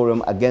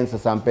Auditorium against the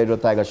San Pedro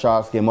Tiger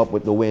Sharks came up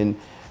with the win.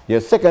 Their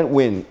second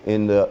win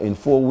in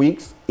 4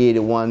 weeks,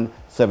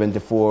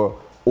 81-74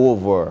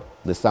 over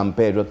the San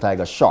Pedro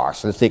Tiger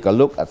Sharks. Let's take a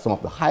look at some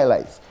of the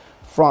highlights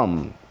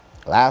from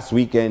last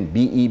weekend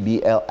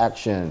BEBL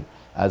action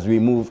as we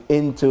move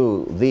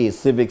into the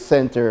Civic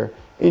Center.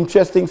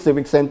 Interesting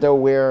Civic Center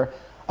where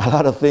a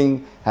lot of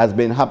things has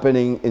been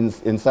happening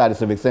inside the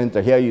Civic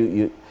Center.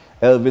 Here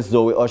Elvis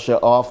Zoe Usher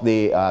off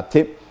the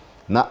tip,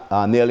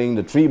 nailing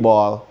the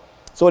 3-ball.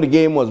 So the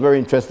game was very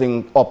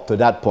interesting up to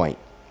that point.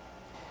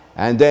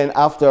 And then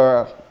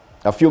after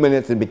a few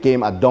minutes, it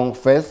became a dunk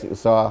fest. You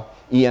saw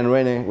Ian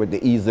Rennie with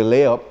the easy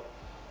layup.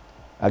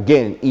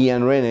 Again,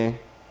 Ian Rennie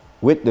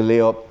with the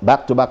layup,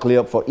 back-to-back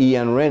layup for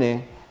Ian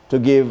Rennie to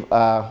give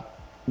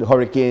the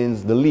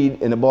Hurricanes the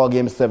lead in the ball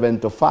game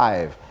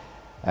 7-5.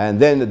 And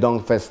then the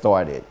dunk fest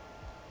started.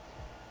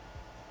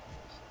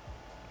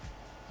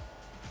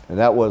 And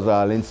that was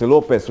Lindsay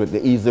Lopez with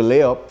the easy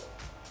layup.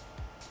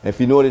 If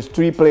you notice,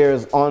 3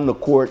 players on the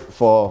court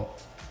for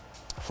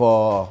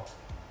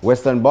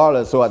Western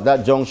Ballers. So at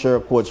that juncture,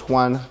 Coach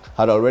Juan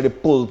had already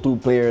pulled 2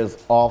 players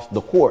off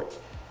the court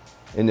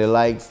in the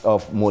likes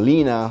of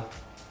Molina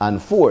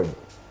and Ford.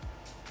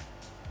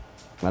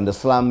 And the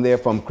slam there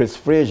from Chris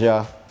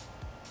Frazier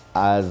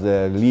as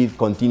the lead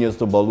continues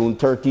to balloon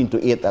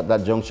 13-8 at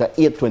that juncture,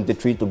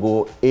 8:23 to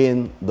go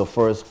in the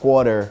first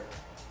quarter.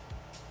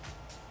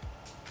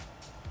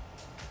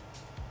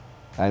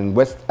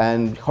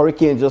 And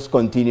Hurricanes just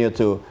continue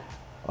to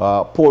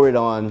pour it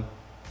on,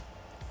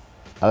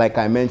 like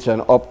I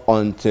mentioned, up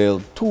until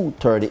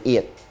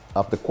 2:38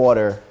 of the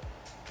quarter.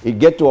 It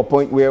get to a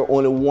point where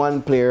only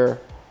 1 player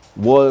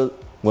was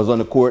on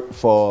the court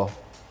for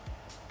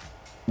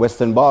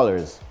Western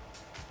Ballers.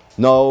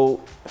 Now,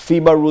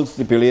 FIBA rules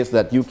stipulates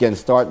that you can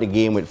start the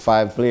game with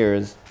 5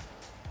 players,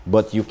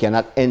 but you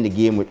cannot end the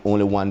game with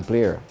only 1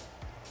 player.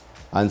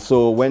 And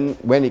so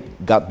when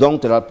it got down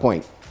to that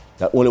point,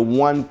 that only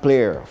 1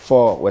 player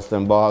for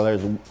Western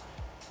Ballers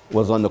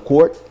was on the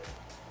court,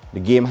 the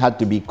game had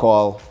to be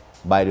called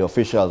by the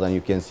officials. And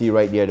you can see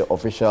right there, the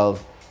officials,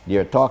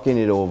 they're talking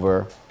it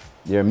over.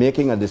 They're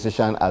making a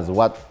decision as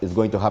what is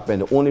going to happen.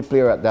 The only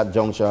player at that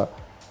juncture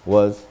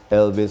was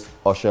Elvis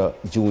Usher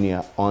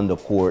Jr. on the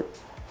court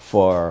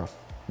for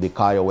the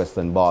Kaya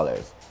Western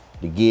Ballers.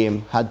 The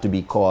game had to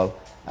be called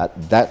at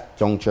this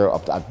juncture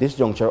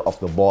of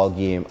the ball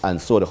game,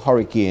 and so the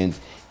Hurricanes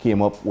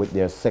came up with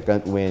their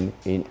second win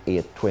in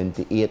a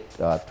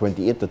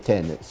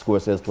 28-10. The score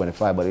says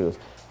 25, but it was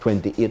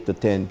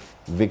 28-10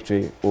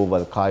 victory over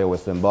the Kaya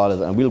Western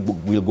Ballers. And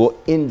we'll go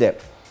in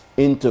depth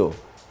into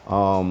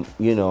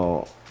you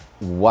know,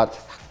 what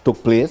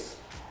took place.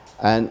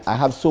 And I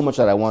have so much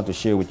that I want to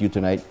share with you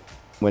tonight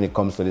when it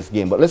comes to this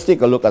game. But let's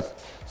take a look at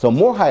some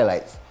more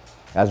highlights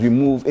as we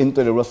move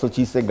into the Russell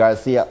Chise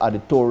Garcia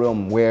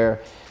Auditorium,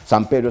 where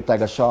San Pedro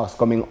Tiger Sharks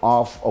coming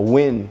off a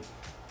win,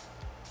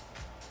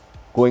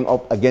 going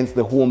up against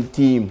the home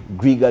team,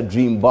 Griga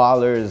Dream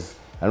Ballers.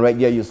 And right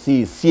there you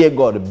see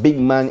Ciego, the big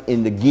man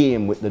in the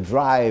game, with the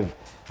drive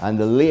and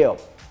the layup.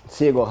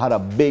 Ciego had a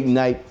big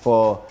night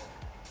for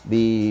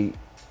the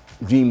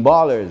Dream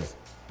Ballers.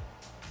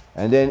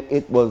 And then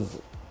it was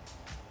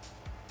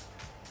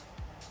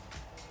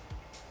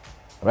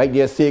right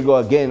there, Ciego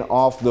again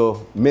off the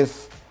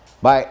miss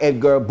by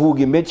Edgar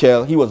Boogie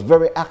Mitchell. He was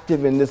very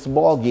active in this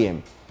ball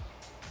game.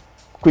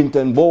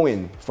 Quinton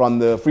Bowen from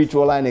the free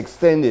throw line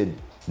extended,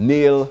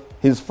 nailed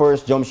his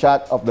first jump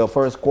shot of the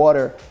first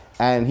quarter,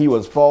 and he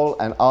was fouled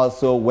and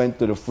also went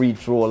to the free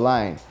throw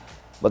line.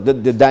 But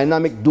the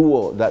dynamic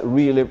duo that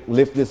really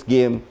lifted this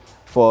game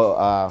for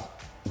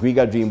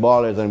Griga Dream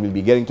Ballers, and we'll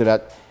be getting to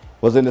that,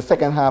 was in the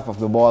second half of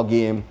the ball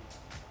game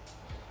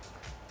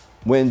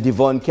when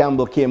Devon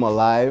Campbell came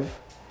alive.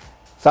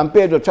 San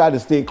Pedro tried to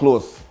stay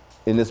close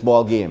in this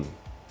ball game,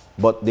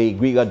 but the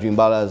Griga Dream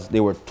Ballers, they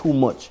were too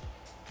much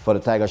for the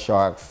Tiger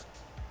Sharks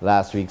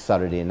last week,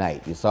 Saturday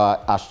night. You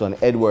saw Ashton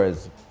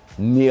Edwards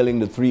nailing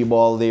the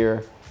 3-ball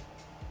there.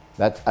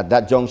 At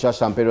that juncture,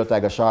 San Pedro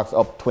Tiger Sharks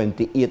up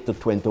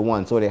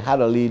 28-21. So they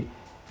had a lead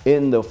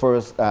in the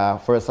first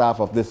half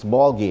of this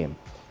ball game.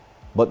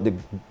 But the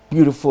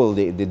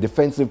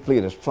defensive play,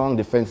 the strong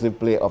defensive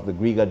play of the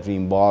Griga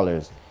Dream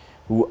Ballers,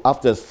 who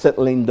after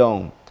settling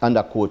down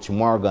under Coach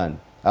Morgan,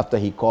 after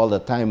he called a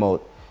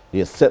timeout,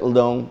 they settled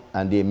down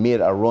and they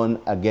made a run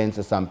against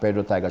the San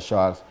Pedro Tiger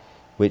Sharks,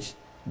 which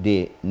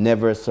they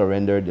never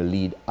surrendered the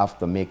lead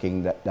after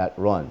making that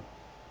run.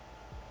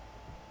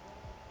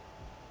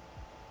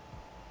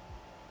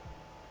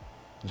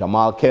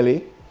 Jamal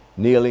Kelly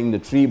nailing the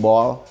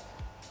 3-ball,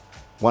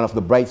 one of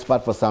the bright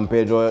spots for San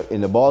Pedro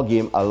in the ball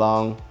game,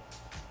 along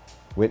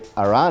with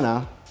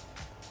Arana,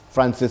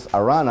 Francis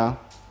Arana.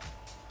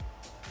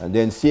 And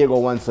then Ciego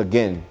once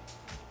again.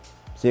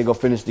 Ciego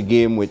finished the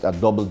game with a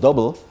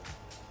double-double.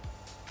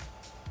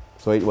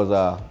 So it was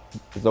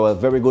a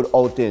very good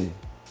outing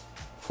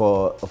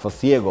for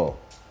Ciego.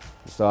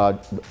 You saw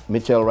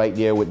Mitchell right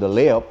there with the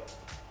layup.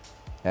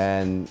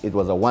 And it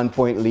was a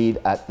 1-point lead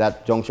at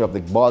that juncture of the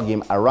ball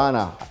game.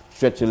 Arana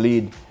stretched the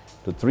lead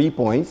to 3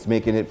 points,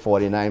 making it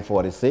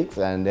 49-46.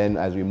 And then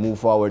as we move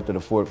forward to the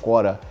fourth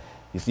quarter,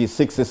 you see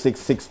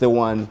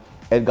 66-61,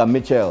 Edgar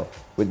Mitchell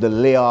with the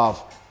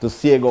layoff to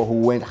Ciego, who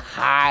went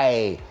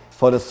high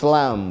for the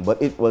slam. But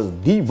it was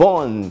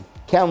Devon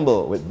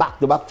Campbell with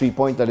back-to-back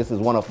 3-pointer. This is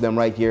one of them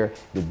right here.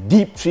 The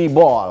deep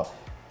 3-ball.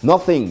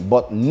 Nothing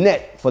but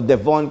net for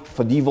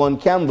Devon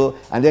Campbell.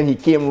 And then he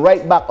came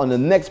right back on the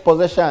next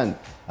possession.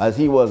 as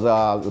he was,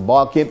 the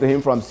ball came to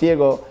him from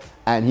Ciego,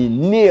 and he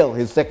nailed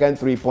his second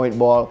three-point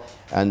ball,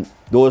 and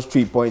those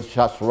 3-point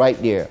shots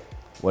right there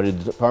were the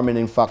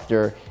determining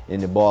factor in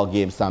the ball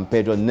game. San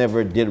Pedro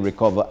never did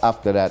recover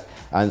after that,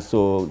 and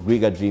so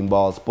Riga Dream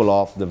Balls pull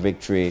off the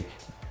victory.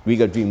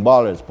 Riga Dream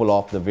Ballers pull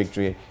off the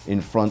victory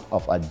in front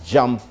of a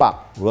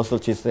jam-packed Russell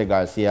Chiste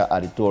Garcia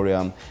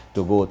auditorium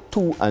to go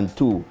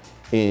 2-2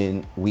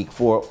 in week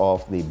 4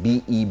 of the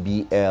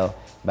BEBL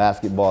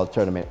basketball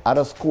tournament.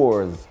 Other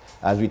scores,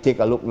 as we take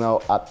a look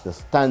now at the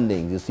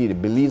standings, you see the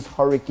Belize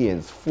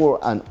Hurricanes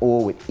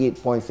 4-0 with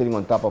 8 points sitting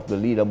on top of the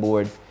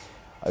leaderboard.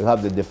 You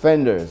have the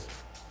Defenders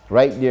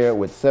right there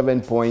with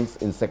 7 points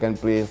in second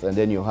place, and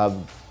then you have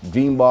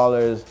Dream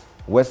Ballers,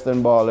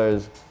 Western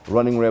Ballers,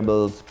 Running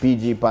Rebels,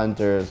 PG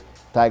Panthers,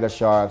 Tiger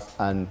Sharks,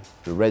 and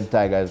the Red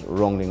Tigers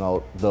rounding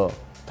out the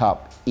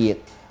top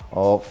 8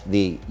 of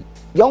the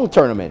young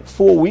tournament.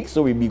 4 weeks,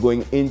 so we'll be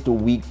going into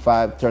week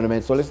 5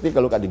 tournament. So let's take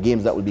a look at the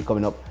games that will be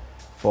coming up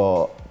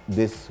for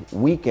this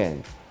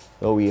weekend.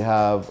 So we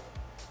have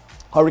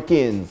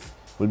Hurricanes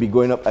will be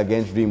going up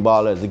against Dream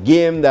Ballers, a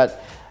game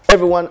that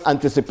everyone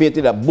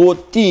anticipated that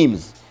both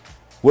teams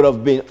would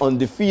have been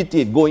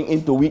undefeated going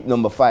into week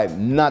number 5.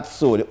 Not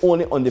so. The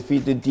only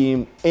undefeated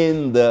team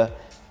in the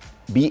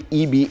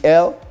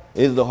BEBL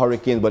is the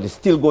Hurricanes, but it's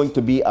still going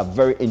to be a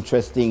very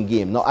interesting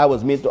game. Now, I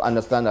was made to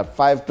understand that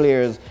 5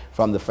 players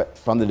from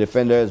the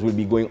Defenders will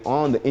be going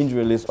on the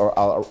injury list or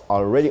are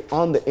already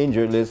on the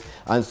injury list,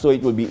 and so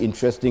it will be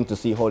interesting to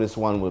see how this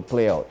one will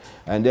play out.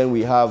 And then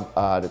we have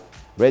the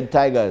Red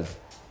Tigers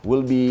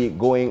will be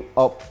going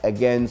up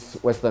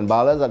against Western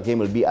Ballers. That game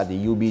will be at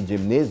the UB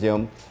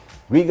Gymnasium.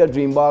 Riga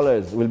Dream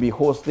Ballers will be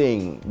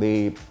hosting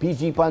the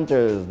PG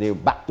Panthers. They're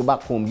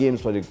back-to-back home games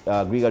for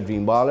the Riga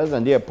Dream Ballers,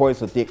 and they're poised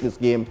to take this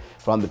game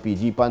from the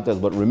PG Panthers.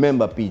 But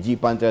remember, PG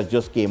Panthers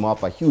just came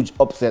off a huge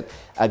upset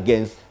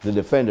against the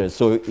Defenders,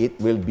 so it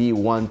will be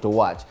one to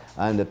watch.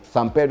 And the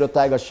San Pedro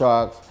Tiger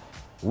Sharks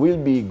will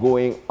be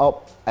going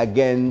up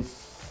against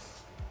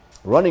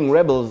Running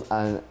Rebels,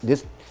 and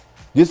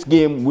this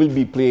game will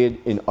be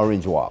played in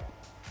Orange Walk.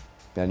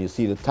 And you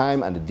see the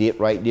time and the date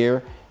right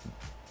there.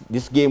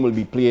 This game will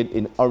be played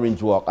in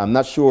Orange Walk. I'm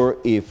not sure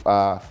if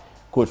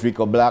Coach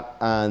Rico Black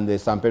and the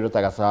San Pedro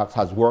Tiger Sharks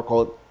has worked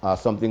out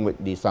something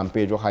with the San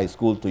Pedro High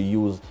School to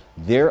use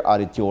their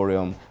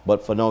auditorium,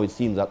 but for now it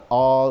seems that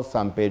all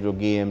San Pedro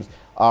games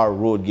are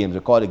road games.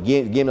 Because the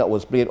game that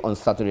was played on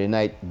Saturday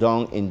night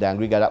down in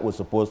Dangriga, that was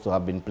supposed to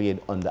have been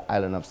played on the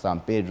island of San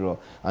Pedro,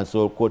 and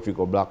so Coach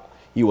Rico Black,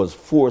 he was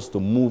forced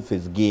to move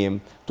his game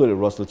to the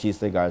Russell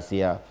Chiste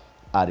Garcia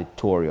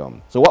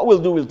auditorium. So what we'll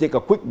do, we'll take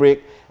a quick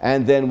break,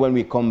 and then when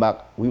we come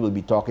back, we will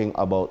be talking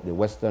about the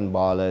Western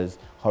Ballers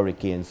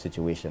Hurricane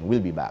situation.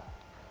 We'll be back.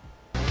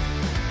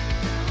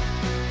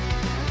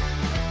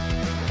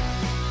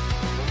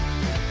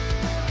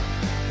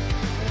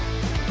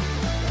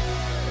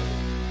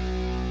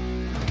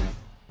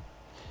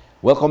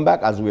 Welcome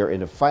back as we are in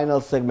the final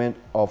segment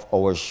of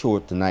our show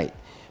tonight.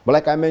 But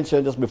like I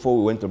mentioned just before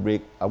we went to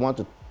break, I want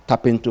to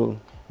tap into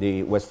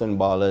the Western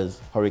Ballers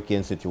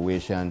Hurricane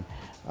situation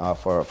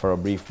for a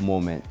brief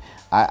moment.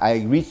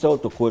 I reached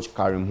out to Coach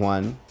Karim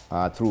Juan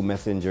through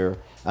Messenger,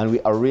 and we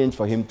arranged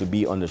for him to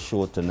be on the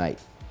show tonight.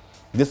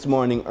 This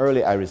morning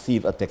early, I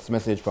received a text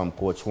message from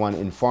Coach Juan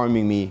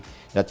informing me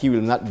that he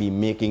will not be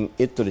making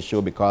it to the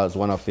show because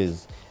one of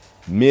his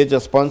major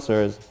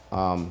sponsors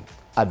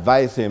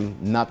advised him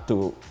not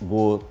to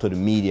go to the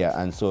media,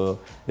 and so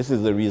this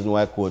is the reason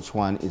why Coach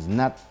Juan is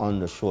not on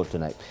the show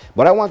tonight.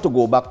 But I want to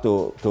go back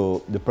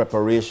to the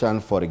preparation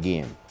for the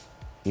game.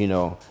 You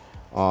know,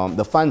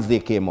 the fans, they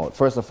came out.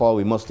 First of all,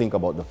 we must think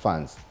about the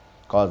fans,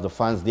 because the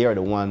fans, they are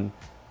the one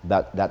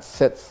that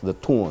sets the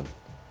tone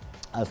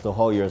as to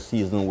how your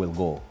season will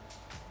go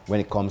when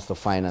it comes to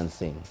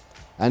financing.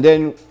 And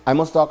then I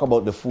must talk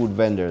about the food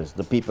vendors,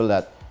 the people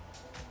that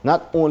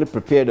not only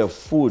prepare the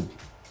food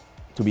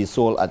to be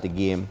sold at the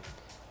game,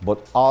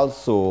 but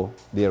also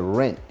they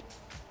rent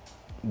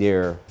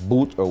their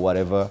booth or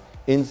whatever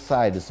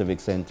inside the Civic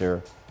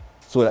Center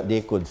so that they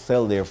could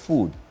sell their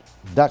food.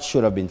 That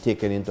should have been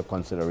taken into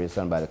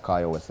consideration by the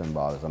Kaya Western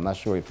Ballers. I'm not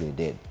sure if they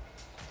did.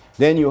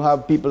 Then you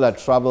have people that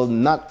traveled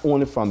not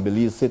only from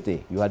Belize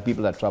City. You had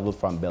people that traveled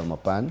from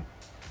Belmopan,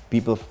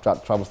 people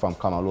traveled from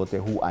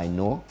Kamalote, who I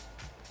know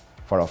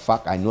for a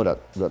fact. I know that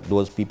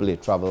those people, they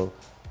travel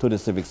to the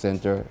Civic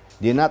Center.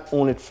 They not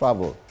only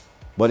travel,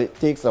 but it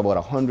takes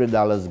about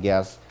 $100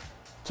 gas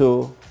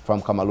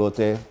from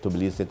Kamalote to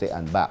Belize City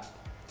and back.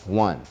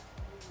 One,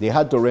 they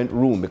had to rent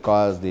room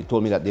because they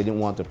told me that they didn't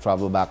want to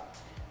travel back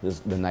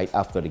the night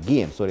after the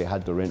game, so they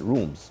had to rent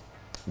rooms.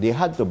 They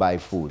had to buy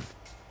food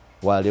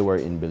while they were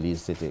in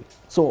Belize City.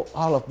 So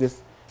all of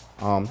this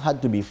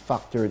had to be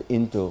factored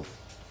into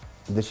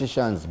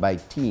decisions by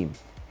team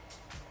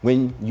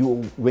when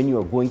you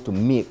are going to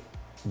make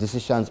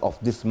decisions of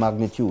this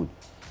magnitude.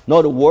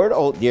 Now the word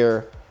out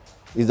there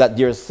is that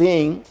they're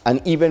saying,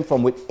 and even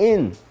from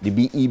within the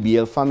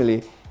BEBL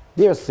family,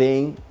 they're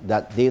saying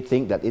that they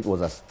think that it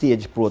was a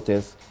staged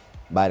protest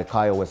by the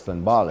Kaya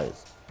Western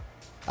Ballers.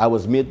 I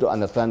was made to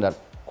understand that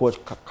Coach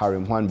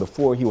Karim Juan,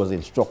 before he was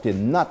instructed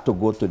not to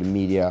go to the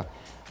media,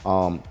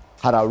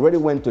 had already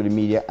went to the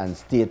media and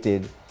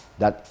stated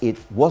that it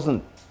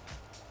wasn't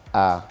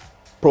a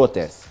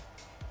protest.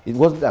 It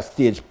wasn't a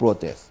staged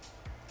protest.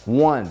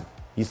 One,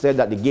 he said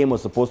that the game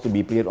was supposed to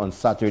be played on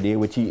Saturday,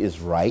 which he is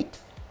right,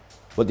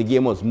 but the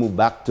game was moved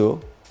back to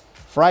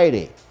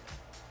Friday.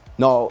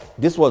 Now,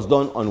 this was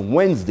done on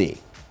Wednesday,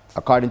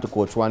 according to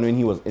Coach Juan, when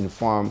he was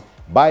informed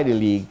by the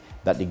league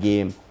that the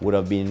game would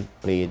have been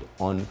played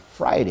on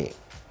Friday.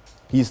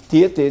 He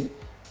stated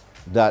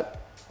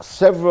that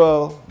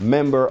several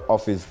members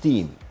of his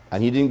team,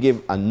 and he didn't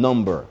give a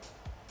number,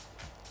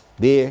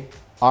 they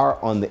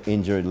are on the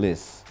injured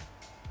list.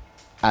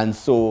 And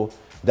so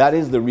that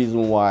is the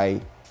reason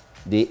why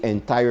the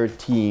entire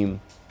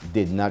team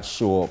did not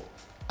show up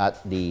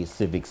at the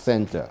Civic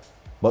Center.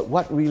 But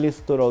what really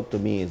stood out to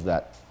me is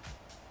that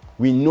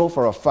we know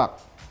for a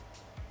fact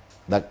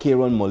that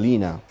Kieron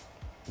Molina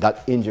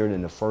got injured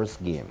in the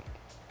first game.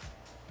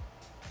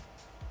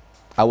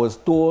 I was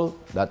told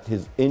that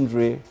his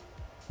injury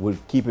would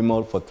keep him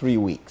out for 3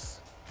 weeks.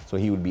 So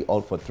he would be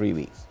out for 3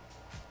 weeks.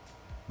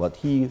 But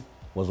he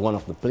was one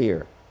of the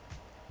players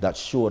that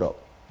showed up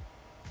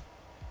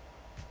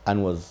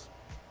and was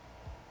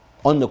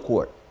on the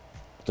court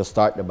to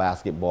start the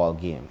basketball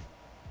game.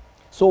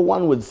 So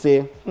one would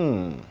say,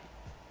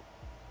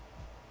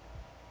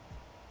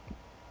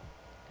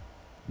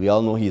 we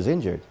all know he's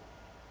injured.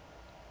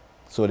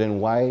 So then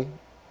why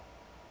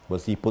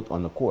was he put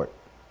on the court?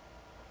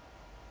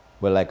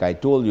 Well, like I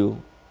told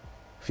you,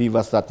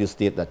 FIBA statutes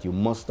state that you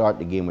must start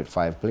the game with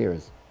 5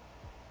 players.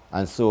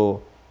 And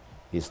so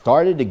he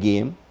started the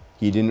game,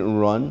 he didn't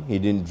run, he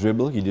didn't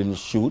dribble, he didn't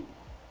shoot.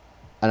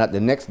 And at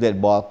the next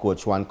dead ball,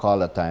 Coach Juan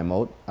called a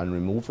timeout and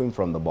removed him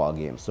from the ball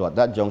game. So at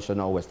that juncture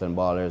now, Western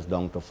Ballers is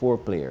down to 4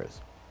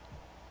 players.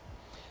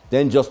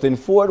 Then Justin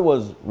Ford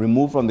was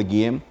removed from the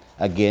game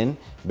again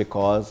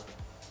because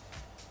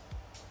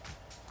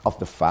of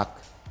the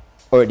fact,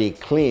 or they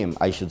claim,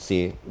 I should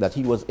say, that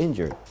he was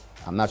injured.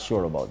 I'm not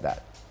sure about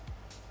that,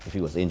 if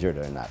he was injured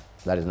or not.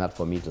 That is not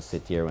for me to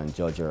sit here and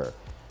judge or,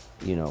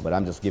 but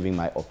I'm just giving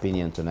my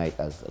opinion tonight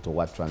as to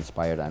what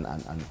transpired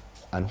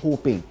and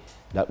hoping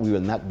that we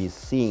will not be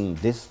seeing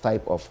this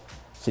type of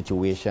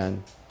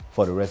situation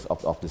for the rest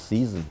of the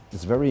season.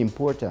 It's very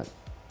important.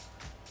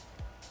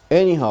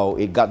 Anyhow,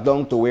 it got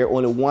down to where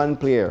only 1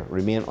 player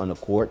remained on the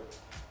court,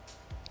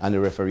 and the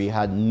referee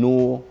had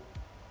no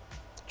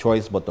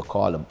choice but to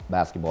call a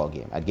basketball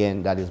game.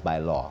 Again, that is by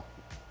law.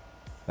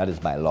 That is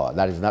by law.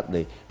 That is not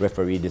the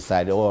referee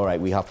decided, all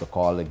right, we have to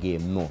call the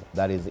game. No,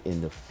 that is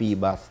in the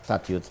FIBA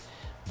statutes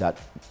that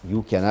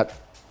you cannot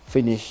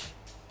finish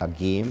a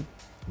game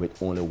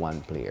with only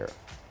 1 player.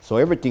 So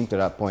everything to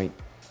that point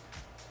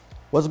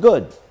was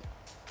good.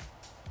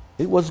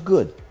 It was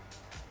good.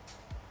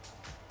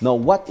 Now,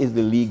 what is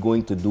the league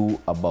going to do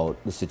about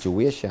the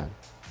situation?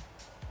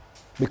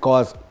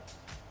 Because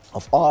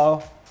of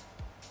all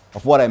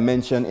of what I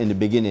mentioned in the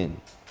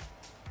beginning,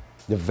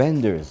 the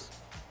vendors,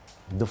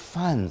 the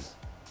fans,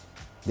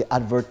 the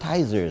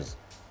advertisers,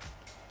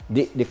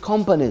 the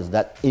companies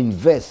that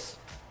invest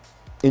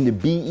in the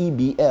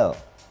BEBL,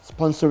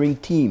 sponsoring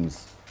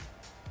teams,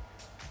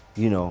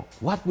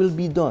 what will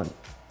be done?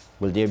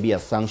 Will there be a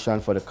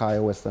sanction for the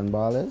Kaya Western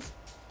Ballers?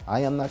 I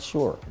am not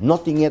sure.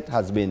 Nothing yet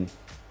has been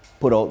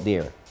put out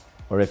there.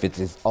 Or if it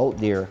is out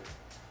there,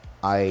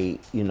 I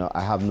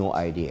have no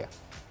idea.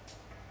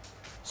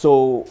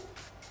 So,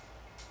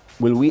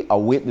 will we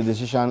await the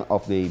decision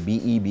of the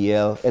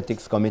BEBL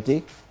Ethics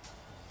Committee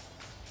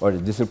or the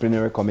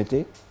Disciplinary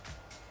Committee?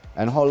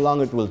 And how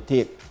long it will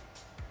take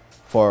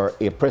for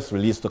a press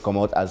release to come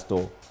out as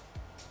to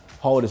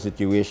how the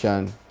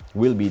situation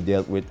will be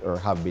dealt with or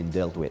have been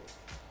dealt with.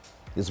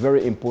 It's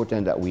very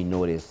important that we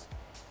know this.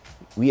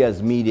 We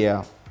as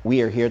media,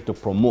 we are here to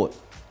promote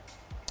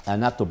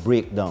and not to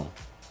break down.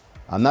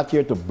 I'm not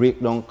here to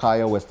break down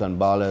Kaya Western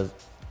Ballers,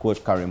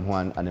 Coach Karim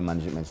Juan and the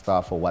management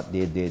staff for what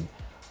they did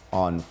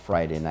on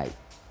Friday night.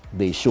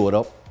 They showed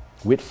up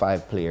with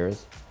 5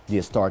 players. They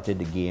started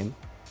the game,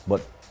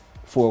 but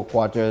 4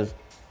 quarters,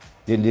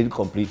 they didn't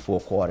complete 4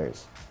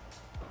 quarters.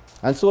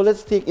 And so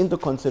let's take into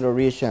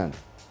consideration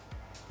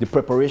the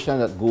preparation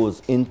that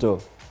goes into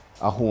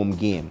a home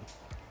game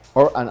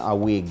or an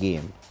away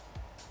game.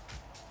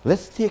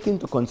 Let's take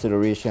into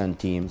consideration,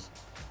 teams,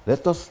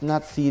 let us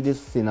not see this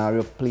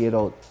scenario played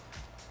out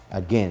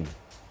again.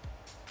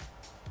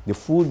 The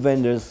food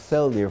vendors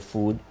sell their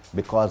food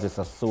because it's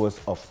a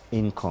source of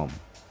income.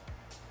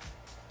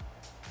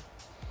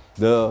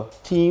 The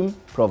team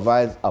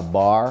provides a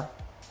bar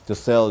to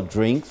sell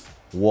drinks,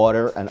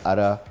 water, and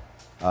other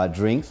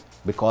drinks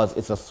because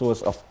it's a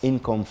source of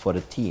income for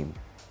the team.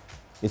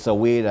 It's a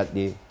way that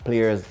the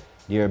players,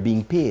 they are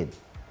being paid.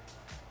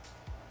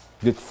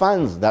 The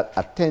fans that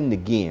attend the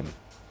game,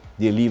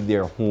 they leave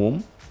their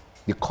home,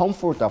 the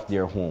comfort of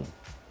their home.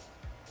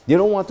 They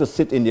don't want to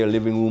sit in their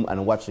living room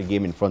and watch the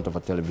game in front of a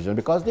television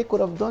because they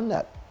could have done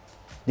that.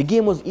 The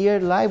game was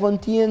aired live on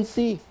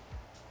TNC.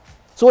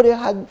 So they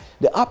had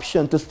the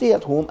option to stay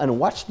at home and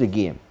watch the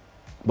game,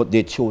 but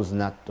they chose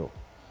not to.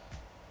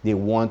 They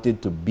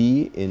wanted to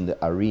be in the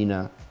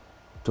arena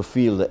to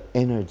feel the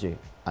energy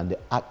and the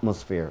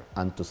atmosphere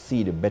and to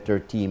see the better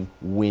team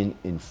win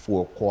in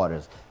 4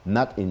 quarters,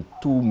 not in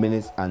 2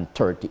 minutes and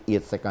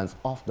 38 seconds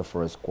of the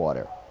first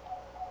quarter.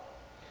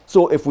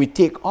 So if we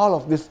take all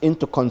of this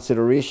into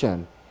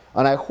consideration,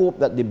 and I hope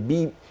that the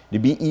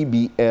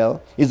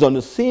BEBL is on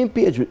the same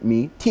page with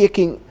me,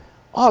 taking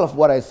all of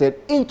what I said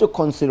into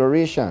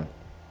consideration.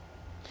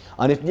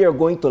 And if they are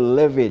going to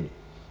levy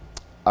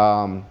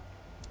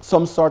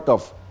some sort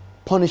of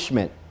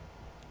punishment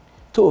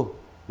to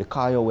the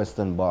Cayo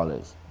Western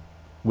Ballers,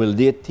 will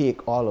they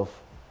take all of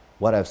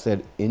what I've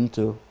said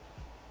into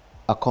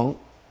account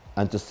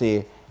and to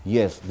say,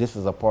 yes, this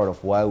is a part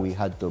of why we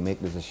had to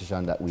make the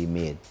decision that we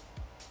made?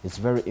 It's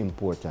very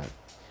important.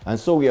 And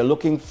so we are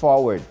looking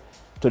forward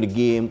to the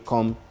game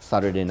come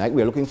Saturday night.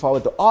 We are looking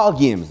forward to all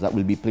games that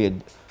will be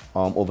played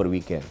over the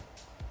weekend.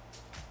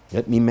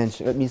 Let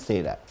me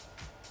say that.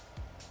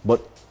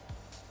 But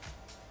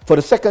for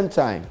the second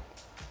time,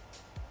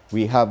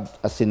 we have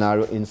a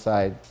scenario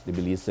inside the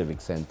Belize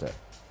Civic Center.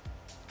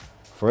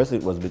 First,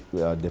 it was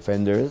with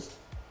defenders,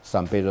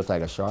 San Pedro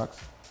Tiger Sharks,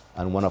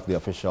 and one of the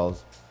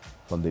officials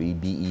from the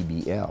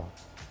BEBL.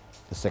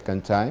 The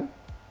second time,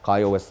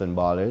 Cayo Western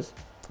Ballers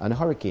and the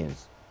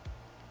Hurricanes.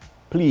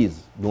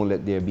 Please don't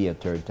let there be a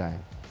third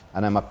time.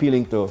 And I'm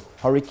appealing to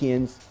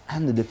Hurricanes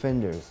and the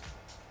defenders.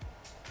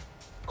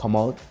 Come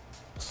out,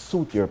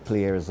 suit your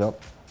players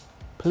up,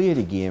 play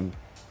the game,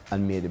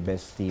 and may the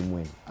best team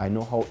win. I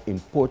know how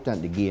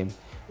important the game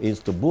is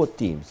to both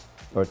teams,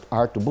 or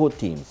are to both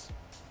teams.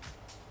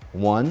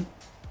 One,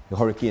 the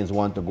Hurricanes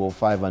want to go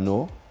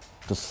 5-0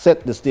 to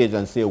set the stage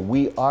and say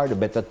we are the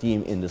better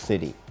team in the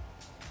city.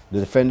 The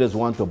defenders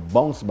want to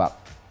bounce back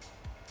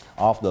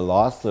off the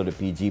loss to the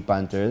PG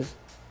Panthers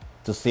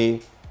to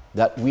say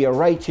that we are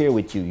right here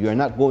with you. You are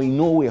not going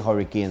nowhere,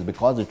 Hurricanes,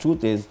 because the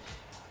truth is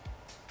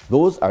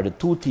those are the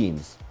two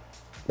teams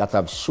that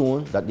have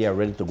shown that they are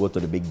ready to go to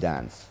the big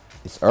dance.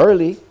 It's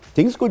early,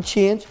 things could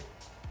change,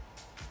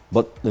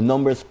 but the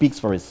number speaks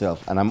for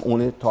itself, and I'm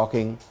only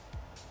talking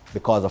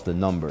because of the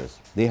numbers.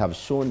 They have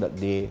shown that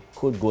they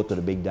could go to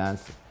the big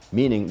dance,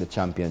 meaning the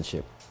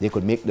championship. They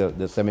could make the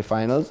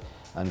semifinals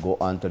and go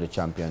on to the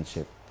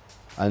championship.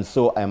 And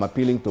so I'm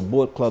appealing to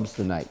both clubs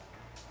tonight.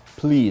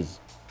 Please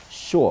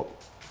show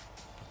up.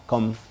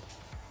 Come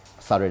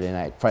Saturday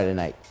night, Friday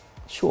night,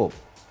 show up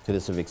to the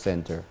Civic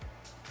Center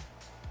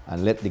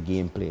and let the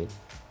game play.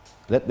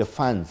 Let the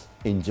fans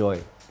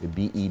enjoy the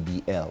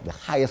BEBL, the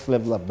highest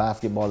level of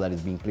basketball that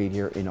is being played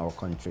here in our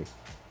country.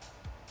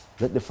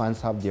 Let the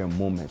fans have their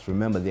moments.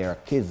 Remember, there are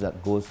kids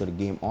that goes to the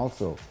game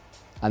also.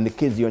 And the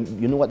kids, you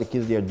know what the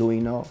kids they are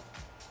doing now?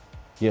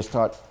 They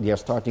are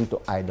starting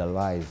to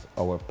idolize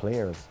our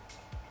players.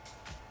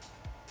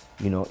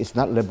 You know, it's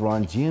not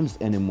LeBron James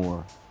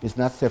anymore. It's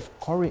not Steph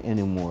Curry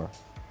anymore.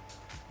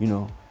 You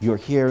know, you're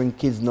hearing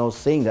kids now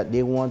saying that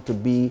they want to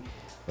be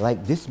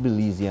like this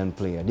Belizean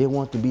player. They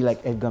want to be like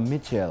Edgar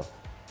Mitchell.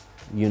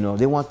 You know,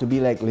 they want to be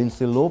like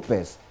Lindsay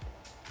Lopez.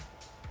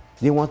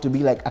 They want to be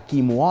like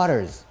Akeem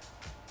Waters.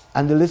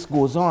 And the list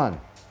goes on.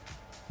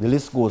 The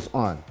list goes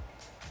on.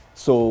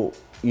 So,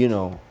 you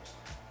know,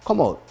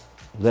 come out.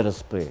 Let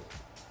us play.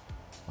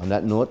 On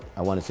that note,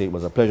 I want to say it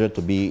was a pleasure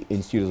to be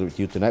in studio with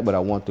you tonight, but I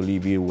want to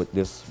leave you with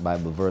this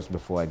Bible verse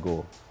before I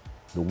go.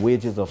 The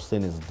wages of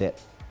sin is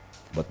death,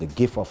 but the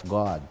gift of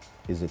God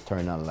is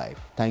eternal life.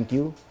 Thank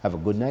you. Have a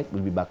good night.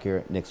 We'll be back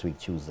here next week,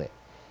 Tuesday.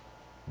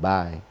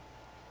 Bye.